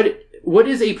for what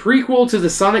is a prequel to the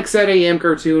Sonic Saturday AM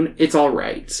cartoon, it's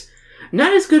alright.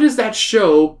 Not as good as that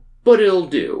show, but it'll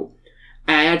do.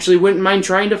 I actually wouldn't mind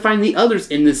trying to find the others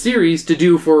in the series to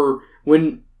do for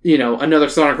when, another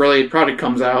Sonic-related product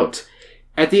comes out.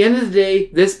 At the end of the day,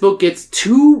 this book gets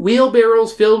 2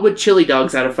 wheelbarrows filled with chili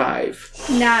dogs out of 5.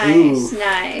 Nice, Ooh.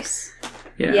 nice.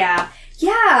 Yeah.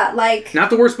 Yeah, like, Not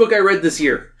the worst book I read this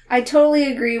year. I totally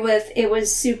agree with it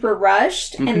was super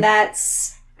rushed, and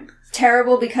that's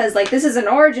terrible because, like, this is an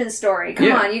origin story. Come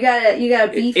on, you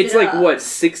gotta beef It's it like, up. what,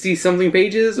 60-something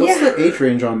pages? Yeah. What's the age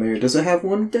range on there? Does it have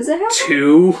one? Does it have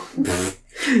 2?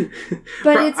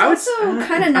 But it's I would- also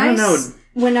kind I of don't know. nice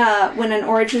when an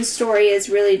origin story is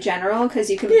really general because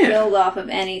you can build off of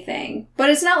anything. But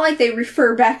it's not like they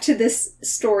refer back to this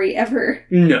story ever.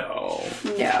 No.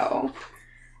 No.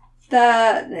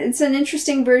 It's an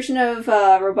interesting version of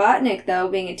Robotnik, though,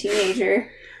 being a teenager.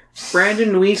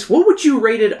 Brandon, Luis, what would you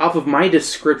rate it off of my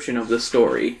description of the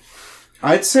story?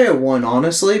 I'd say a 1,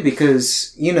 honestly,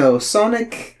 because,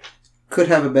 Sonic could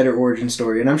have a better origin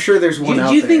story, and I'm sure there's one out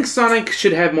Do you there. think Sonic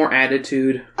should have more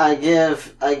attitude? I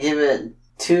give it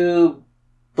 2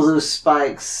 blue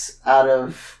spikes out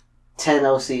of 10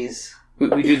 OCs.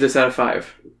 We do this out of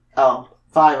 5. Oh,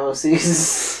 5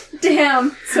 OCs.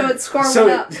 Damn. So it scored So,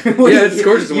 one up. Yeah, it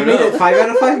scores you one made up. it 5 out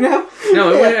of 5 now?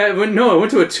 No, it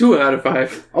went to a 2 out of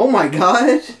 5, Oh my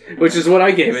god. which is what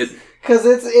I gave it. Because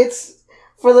it's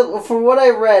for what I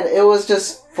read, it was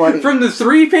just funny. From the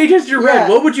 3 pages you read, Yeah.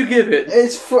 what would you give it?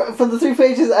 It's from the 3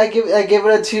 pages. I give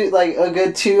it a 2, like a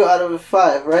good 2 out of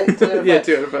 5, right? 2 out of 5. Yeah,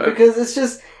 2 out of 5. Because it's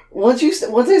just once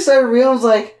I started reading, I was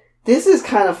like, this is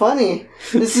kind of funny.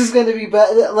 This is going to be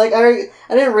bad. Like I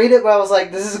didn't read it, but I was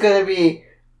like, this is going to be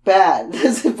bad.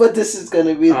 But this is going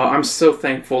to be. Oh, I'm so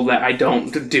thankful that I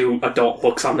don't do adult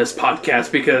books on this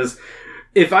podcast, because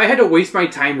if I had to waste my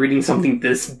time reading something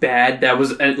this bad that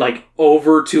was like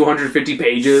over 250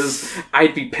 pages,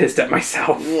 I'd be pissed at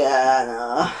myself.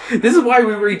 Yeah, no. This is why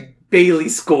we read Bailey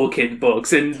School Kid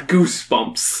books and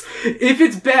Goosebumps. If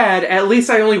it's bad, at least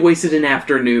I only wasted an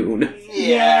afternoon.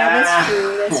 Yeah, that's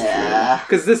true. That's Yeah.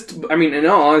 Because this, in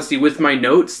all honesty, with my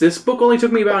notes, this book only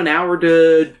took me about an hour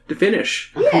to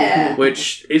finish. true. Yeah.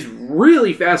 Which is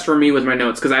really fast for me with my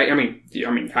notes, because I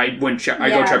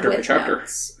go chapter by chapter.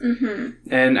 Mm-hmm.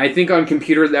 And I think on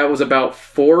computer that was about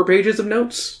 4 pages of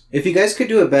notes. If you guys could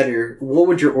do it better, what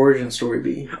would your origin story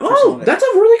be? for Oh, Sonic? that's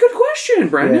a really good question,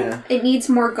 Brandon. Yeah. It needs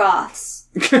more goths.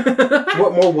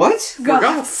 What more? What?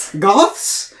 Goths.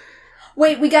 Goths?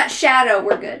 Wait, we got Shadow.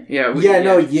 We're good. Yeah, he's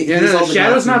all the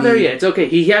Shadow's gods not you there need. yet. It's okay.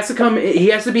 He has to come. He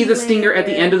has to be the stinger at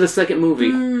the end of the second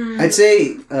movie. I'd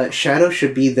say Shadow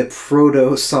should be the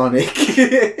proto-Sonic.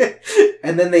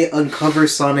 And then they uncover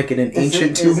Sonic in an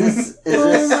ancient tomb.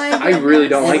 Oh my I really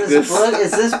don't like Is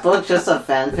this. this book just a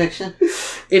fan fiction?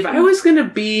 If I was gonna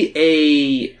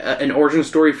be an origin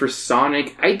story for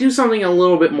Sonic, I'd do something a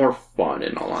little bit more fun,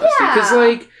 in all honesty. Because,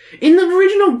 Yeah. in the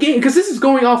original game, because this is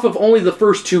going off of only the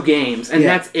first 2 games, and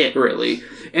Yeah. that's it, really.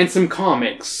 And some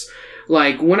comics.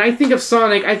 Like, when I think of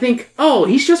Sonic, I think, oh,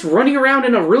 he's just running around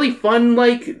in a really fun,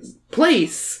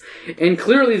 place. And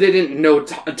clearly they didn't know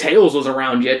Tails was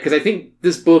around yet, because I think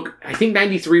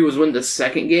 93 was when the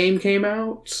second game came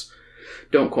out.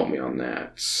 Don't quote me on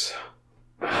that.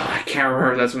 I can't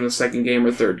remember if that's when the second game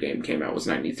or third game came out, was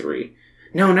 93.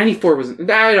 No, 94 was...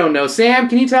 I don't know. Sam,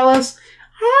 can you tell us?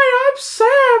 Hi, I'm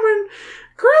Sam, and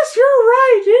Chris, you're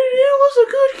right. It was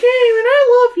a good game, and I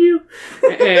love you.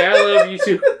 Hey, I love you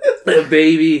too. Little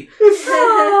baby.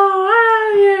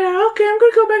 Oh, yeah. Okay, I'm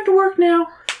going to go back to work now.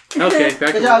 Okay, back to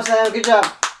work. Good job, Sam. Good job.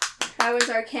 That was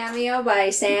our cameo by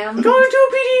Sam. Going to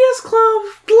a BDS club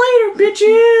later,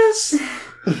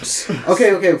 bitches.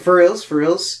 Okay, for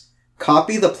reals.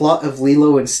 Copy the plot of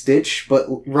Lilo and Stitch, but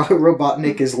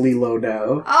Robotnik is Lilo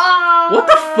now. Oh! What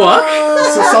the fuck?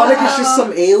 So Sonic is just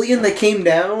some alien that came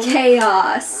down,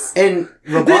 Chaos. and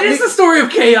That is the Robotnik story of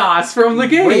chaos from the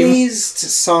game. raised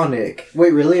Sonic.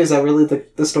 Wait, really? Is that really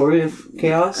the story of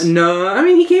Chaos? No, I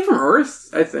mean, he came from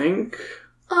Earth, I think.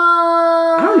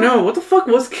 I don't know. What the fuck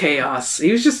was Chaos?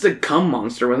 He was just a cum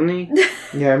monster, wasn't he?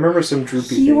 Yeah, I remember some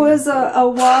droopy He thing. was a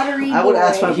watery boy. I would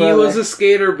ask my He was a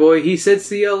skater boy. He said,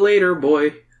 "See ya later,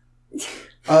 boy."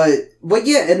 But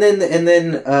yeah, and then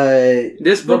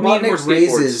This book needed more Robotnik skateboards.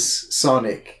 raises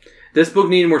Sonic. This book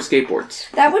needed more skateboards.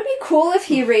 That would be cool if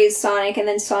he raised Sonic and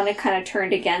then Sonic kind of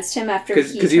turned against him after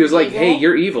Because he was like, evil. "Hey,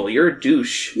 you're evil. You're a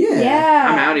douche. Yeah.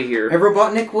 I'm out of here." And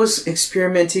Robotnik was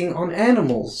experimenting on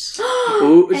animals.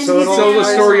 Ooh, And so he's the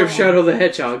also- story of Shadow the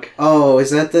Hedgehog. Oh,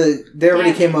 is that they already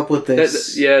Damn. came up with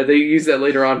this? Yeah, they used that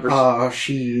later on for. Oh,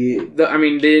 shit. I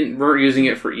mean, they weren't using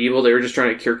it for evil. They were just trying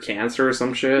to cure cancer or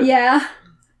some shit. Yeah.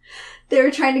 They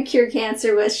were trying to cure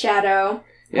cancer with Shadow.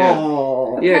 Yeah.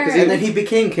 Oh. Yeah, because And then he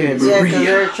became cancer. Yeah, because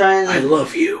they were trying I to.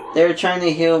 love you, They were trying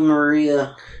to heal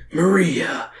Maria.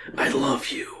 Maria. I love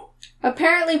you.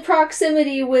 Apparently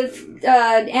proximity with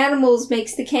animals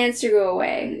makes the cancer go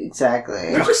away.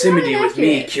 Exactly. Proximity with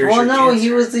me accurate. cures Well, your no, cancer.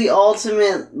 he was the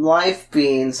ultimate life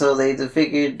being, so they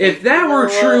figured. If that you know were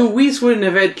what? true, we wouldn't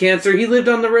have had cancer. He lived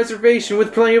on the reservation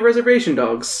with plenty of reservation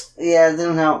dogs. Yeah, it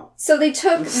didn't help. So they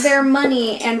took their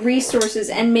money and resources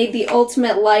and made the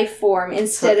ultimate life form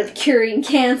instead of curing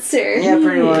cancer. Yeah,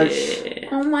 pretty much. Yeah.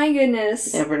 Oh my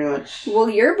goodness. Yeah, pretty much. Well,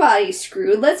 your body's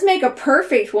screwed. Let's make a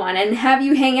perfect one and have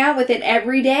you hang out with it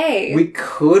every day. We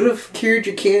could have cured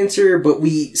your cancer, but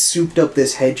we souped up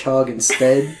this hedgehog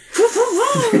instead.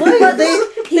 What? They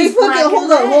He's fucking black and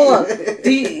hold up, red. hold up.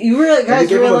 Do you really, Gotta guys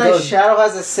give him a realize gun. Shadow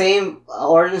has the same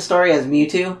origin story as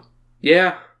Mewtwo?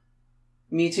 Yeah.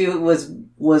 Mewtwo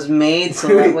was made so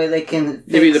that way they can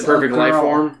Maybe the fix a perfect life girl.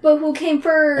 form. But who came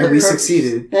first? And we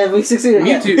succeeded. And we succeeded.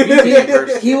 Mewtwo came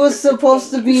first. He was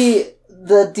supposed to be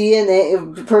the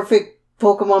DNA perfect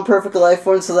Pokemon perfect life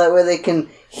form so that way they can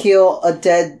heal a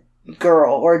dead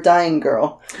girl or a dying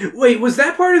girl. Wait, was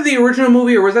that part of the original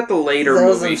movie or was that the later That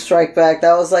was movie? a Strike Back.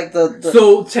 That was like the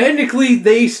So technically,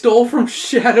 they stole from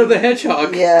Shadow the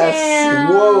Hedgehog. yes. Damn.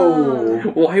 Whoa.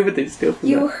 Why would they steal from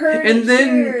You that? heard And it then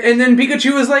here. and then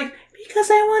Pikachu was like, "Because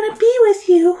I want to be with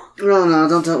you.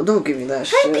 No, don't give me that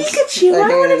shit. I'm Pikachu.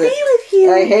 I want to hated be it. with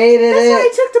you. I hated That's why I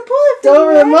it. took the bullet from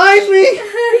Don't you. remind me.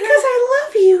 Because I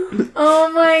love you.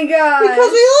 Oh my god.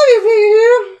 Because we love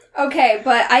you, Pikachu. Okay,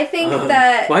 but I think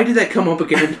that... Why did that come up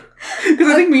again? Because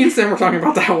I think me and Sam were talking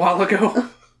about that a while ago.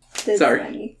 That's Sorry.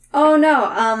 funny. Oh no,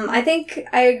 I think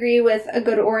I agree with a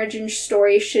good origin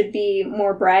story should be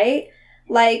more bright.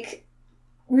 Like,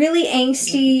 really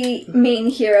angsty main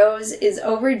heroes is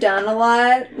overdone a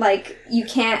lot. Like, you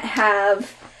can't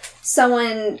have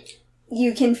someone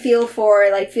you can feel for,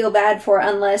 like, feel bad for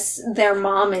unless their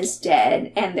mom is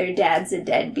dead and their dad's a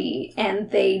deadbeat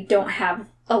and they don't have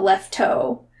a left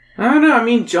toe. I don't know. I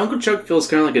mean, Uncle Chuck feels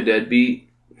kind of like a deadbeat.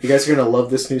 You guys are gonna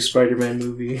love this new Spider-Man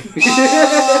movie.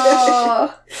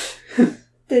 Oh,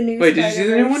 the new Wait, did you see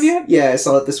the new one yet? Yeah, I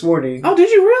saw it this morning. Oh, did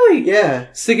you really? Yeah.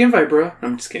 Sick invite, bro.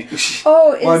 I'm just kidding.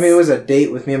 Oh, is, Well, I mean, it was a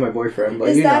date with me and my boyfriend, but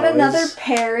is you that know, another it's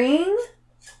pairing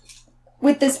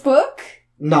with this book?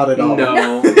 not at all.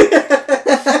 No.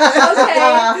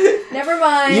 Okay, never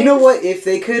mind. You know what? If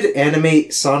they could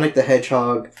animate Sonic the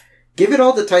Hedgehog, give it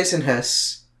all to Tyson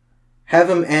Hess. Have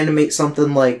him animate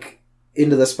something like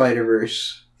Into the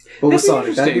Spider-Verse. But with That'd be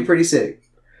Sonic, that'd be interesting. pretty sick.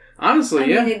 Honestly, I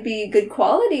yeah. mean, it'd be good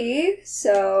quality,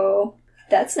 so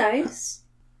that's nice.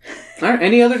 Alright,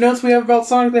 any other notes we have about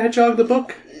Sonic the Hedgehog, the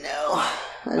book? No,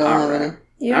 I don't have any.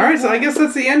 You Alright, so I guess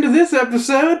that's the end of this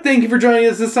episode. Thank you for joining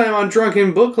us this time on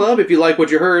Drunken Book Club. If you like what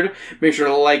you heard, make sure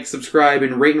to like, subscribe,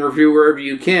 and rate and review wherever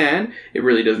you can. It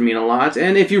really does mean a lot.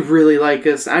 And if you really like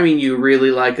us, I mean you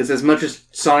really like us as much as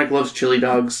Sonic loves chili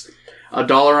dogs, $1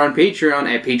 on Patreon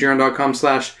at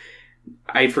patreon.com/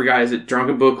 I forgot, is it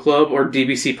Drunken Book Club or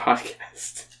DBC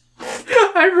Podcast?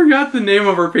 I forgot the name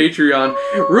of our Patreon.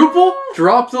 Rupal,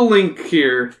 drop the link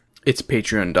here. It's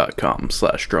patreon.com/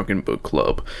 Drunken Book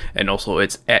Club. And also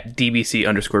it's at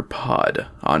DBC_pod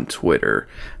on Twitter.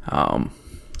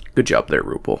 Good job there,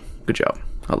 Rupal. Good job.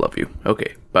 I love you.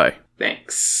 Okay, bye.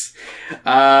 Thanks.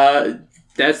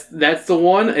 That's the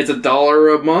one. It's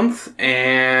 $1 a month,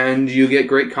 and you get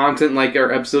great content like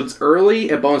our episodes early,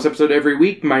 a bonus episode every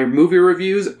week, my movie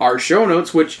reviews, our show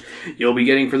notes, which you'll be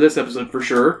getting for this episode for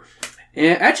sure.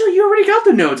 And actually, you already got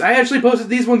the notes. I actually posted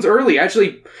these ones early.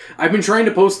 Actually, I've been trying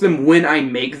to post them when I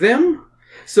make them,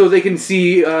 so they can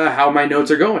see how my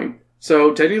notes are going.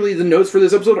 So technically, the notes for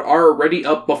this episode are already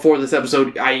up before this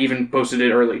episode. I even posted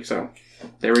it early, so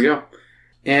there we go.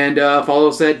 And follow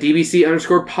us at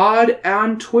DBC_pod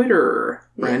on Twitter.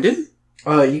 Brandon?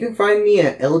 You can find me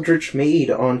at Eldritch Maid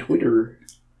on Twitter.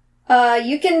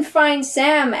 You can find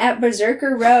Sam at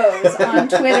Berserker Rose on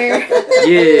Twitter.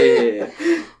 Yeah.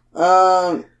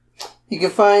 You can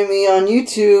find me on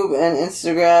YouTube and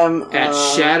Instagram At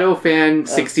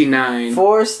ShadowFan69.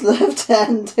 Force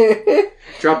Left-Hander.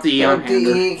 Drop the E on The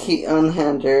hander. E key on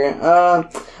hander.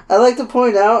 I'd like to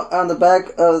point out on the back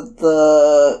of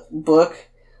the book,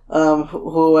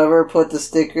 whoever put the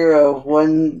sticker of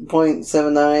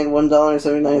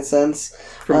 $1.79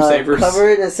 From Savers.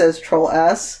 covered, it says troll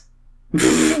ass.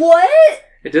 What?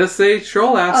 It does say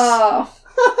troll ass. Oh.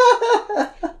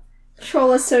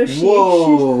 Troll Association.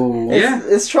 Whoa. Yeah.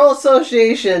 It's Troll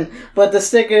Association, but the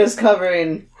sticker is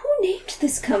covering. Who named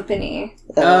this company?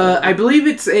 I believe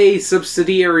it's a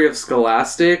subsidiary of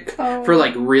Scholastic Oh. for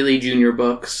like really junior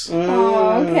books.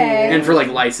 Oh, okay. And for like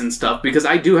licensed stuff, because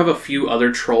I do have a few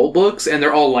other troll books and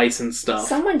they're all licensed stuff.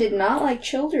 Someone did not like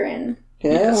children.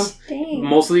 Yeah. Yes. Dang.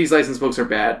 Most of these licensed books are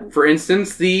bad. For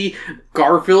instance, the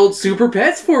Garfield Super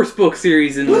Pets Force book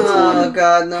series in this Oh one.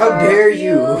 God, no! How dare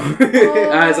you?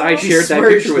 As I shared that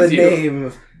Besmirched picture with the you.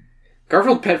 name.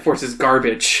 Garfield Pet Force is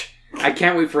garbage. I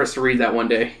can't wait for us to read that one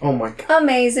day. Oh my god.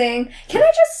 Amazing. Can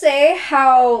I just say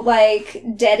how, like,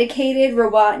 dedicated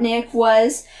Robotnik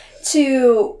was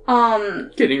to,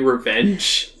 Getting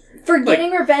revenge. for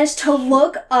getting revenge to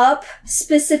look up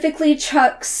specifically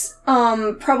Chuck's,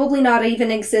 probably not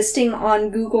even existing on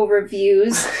Google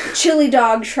reviews, chili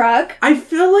dog truck. I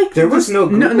feel like There was no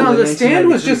Google No, in the stand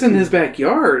was 1993. just in his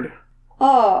backyard.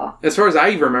 Oh. As far as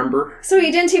I remember. So he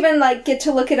didn't even, like, get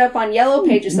to look it up on Yellow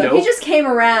Pages, though. Nope. He just came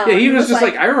around. Yeah, he was just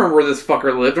like like, I remember where this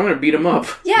fucker lived. I'm gonna beat him up.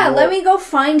 yeah, No. let me go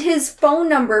find his phone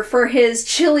number for his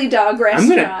chili dog I'm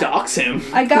restaurant. gonna dox him.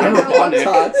 I gotta I'm go Robotnik.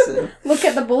 Toxic. look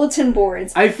at the bulletin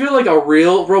boards. I feel like a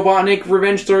real Robotnik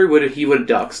revenge story would have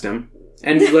doxed him.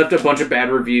 And he left a bunch of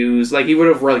bad reviews. Like, he would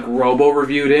have, like,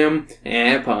 robo-reviewed him.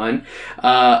 Pun.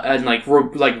 And, like,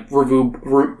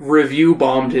 review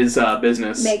bombed his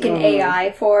business. Make an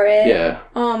AI for it. Yeah.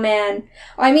 Oh man.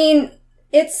 I mean,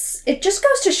 it just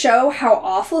goes to show how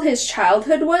awful his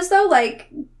childhood was, though. Like,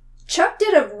 Chuck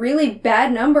did a really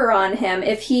bad number on him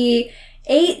if he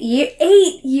 8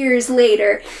 years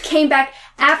later came back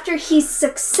after he's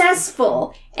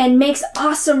successful and makes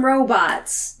awesome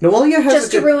robots Noelia has just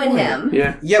a to good ruin point. him.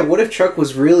 Yeah. Yeah, what if Chuck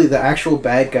was really the actual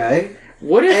bad guy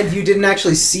What if, and you didn't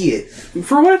actually see it?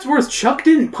 for what it's worth, Chuck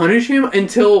didn't punish him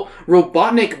until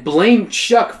Robotnik blamed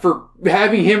Chuck for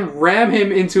having him ram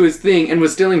him into his thing and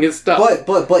was stealing his stuff.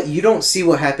 But you don't see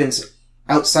what happens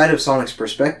outside of Sonic's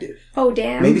perspective. Oh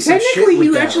damn. Maybe some shit Technically, went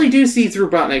you down. actually do see through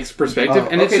Robotnik's perspective, Oh,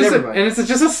 and it's okay, just never mind. it's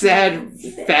just a sad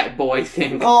fat boy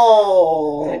thing.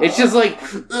 Oh. It's just like,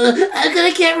 I'm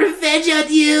gonna get revenge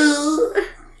on you.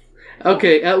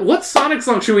 Okay, what Sonic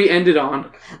song should we end it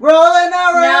on? Rolling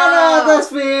around No. at the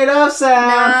speed of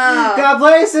sound. No. Got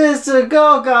places to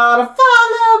go, gotta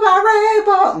follow my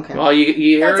rainbow. Okay. Well,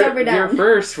 you heard That's it overdone. here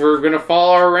first. We're gonna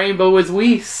follow our rainbow as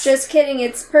Whis. Just kidding,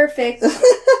 it's perfect.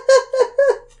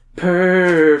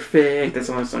 Perfect. That's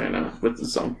the only song I know with the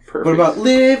song Perfect. What about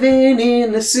living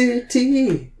in the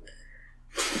city?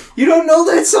 You don't know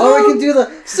that song? Or we can do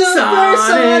the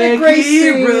Supersonic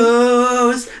Racing.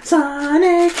 Heroes?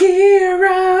 Sonic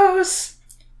Heroes.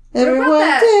 Everyone.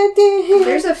 that?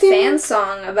 There's a fan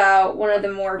song about one of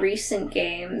the more recent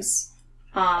games.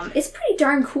 It's pretty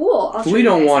darn cool. I'll show We you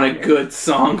don't guys want a later. good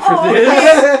song for Oh, this.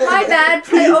 okay. My bad.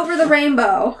 Play Over the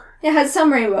Rainbow. It has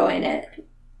some rainbow in it.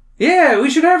 Yeah, we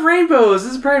should have rainbows.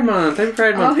 This is Pride Month. Happy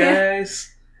Pride Month, Oh, yeah.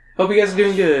 guys. Hope you guys are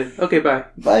doing good. Okay, bye.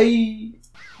 Bye.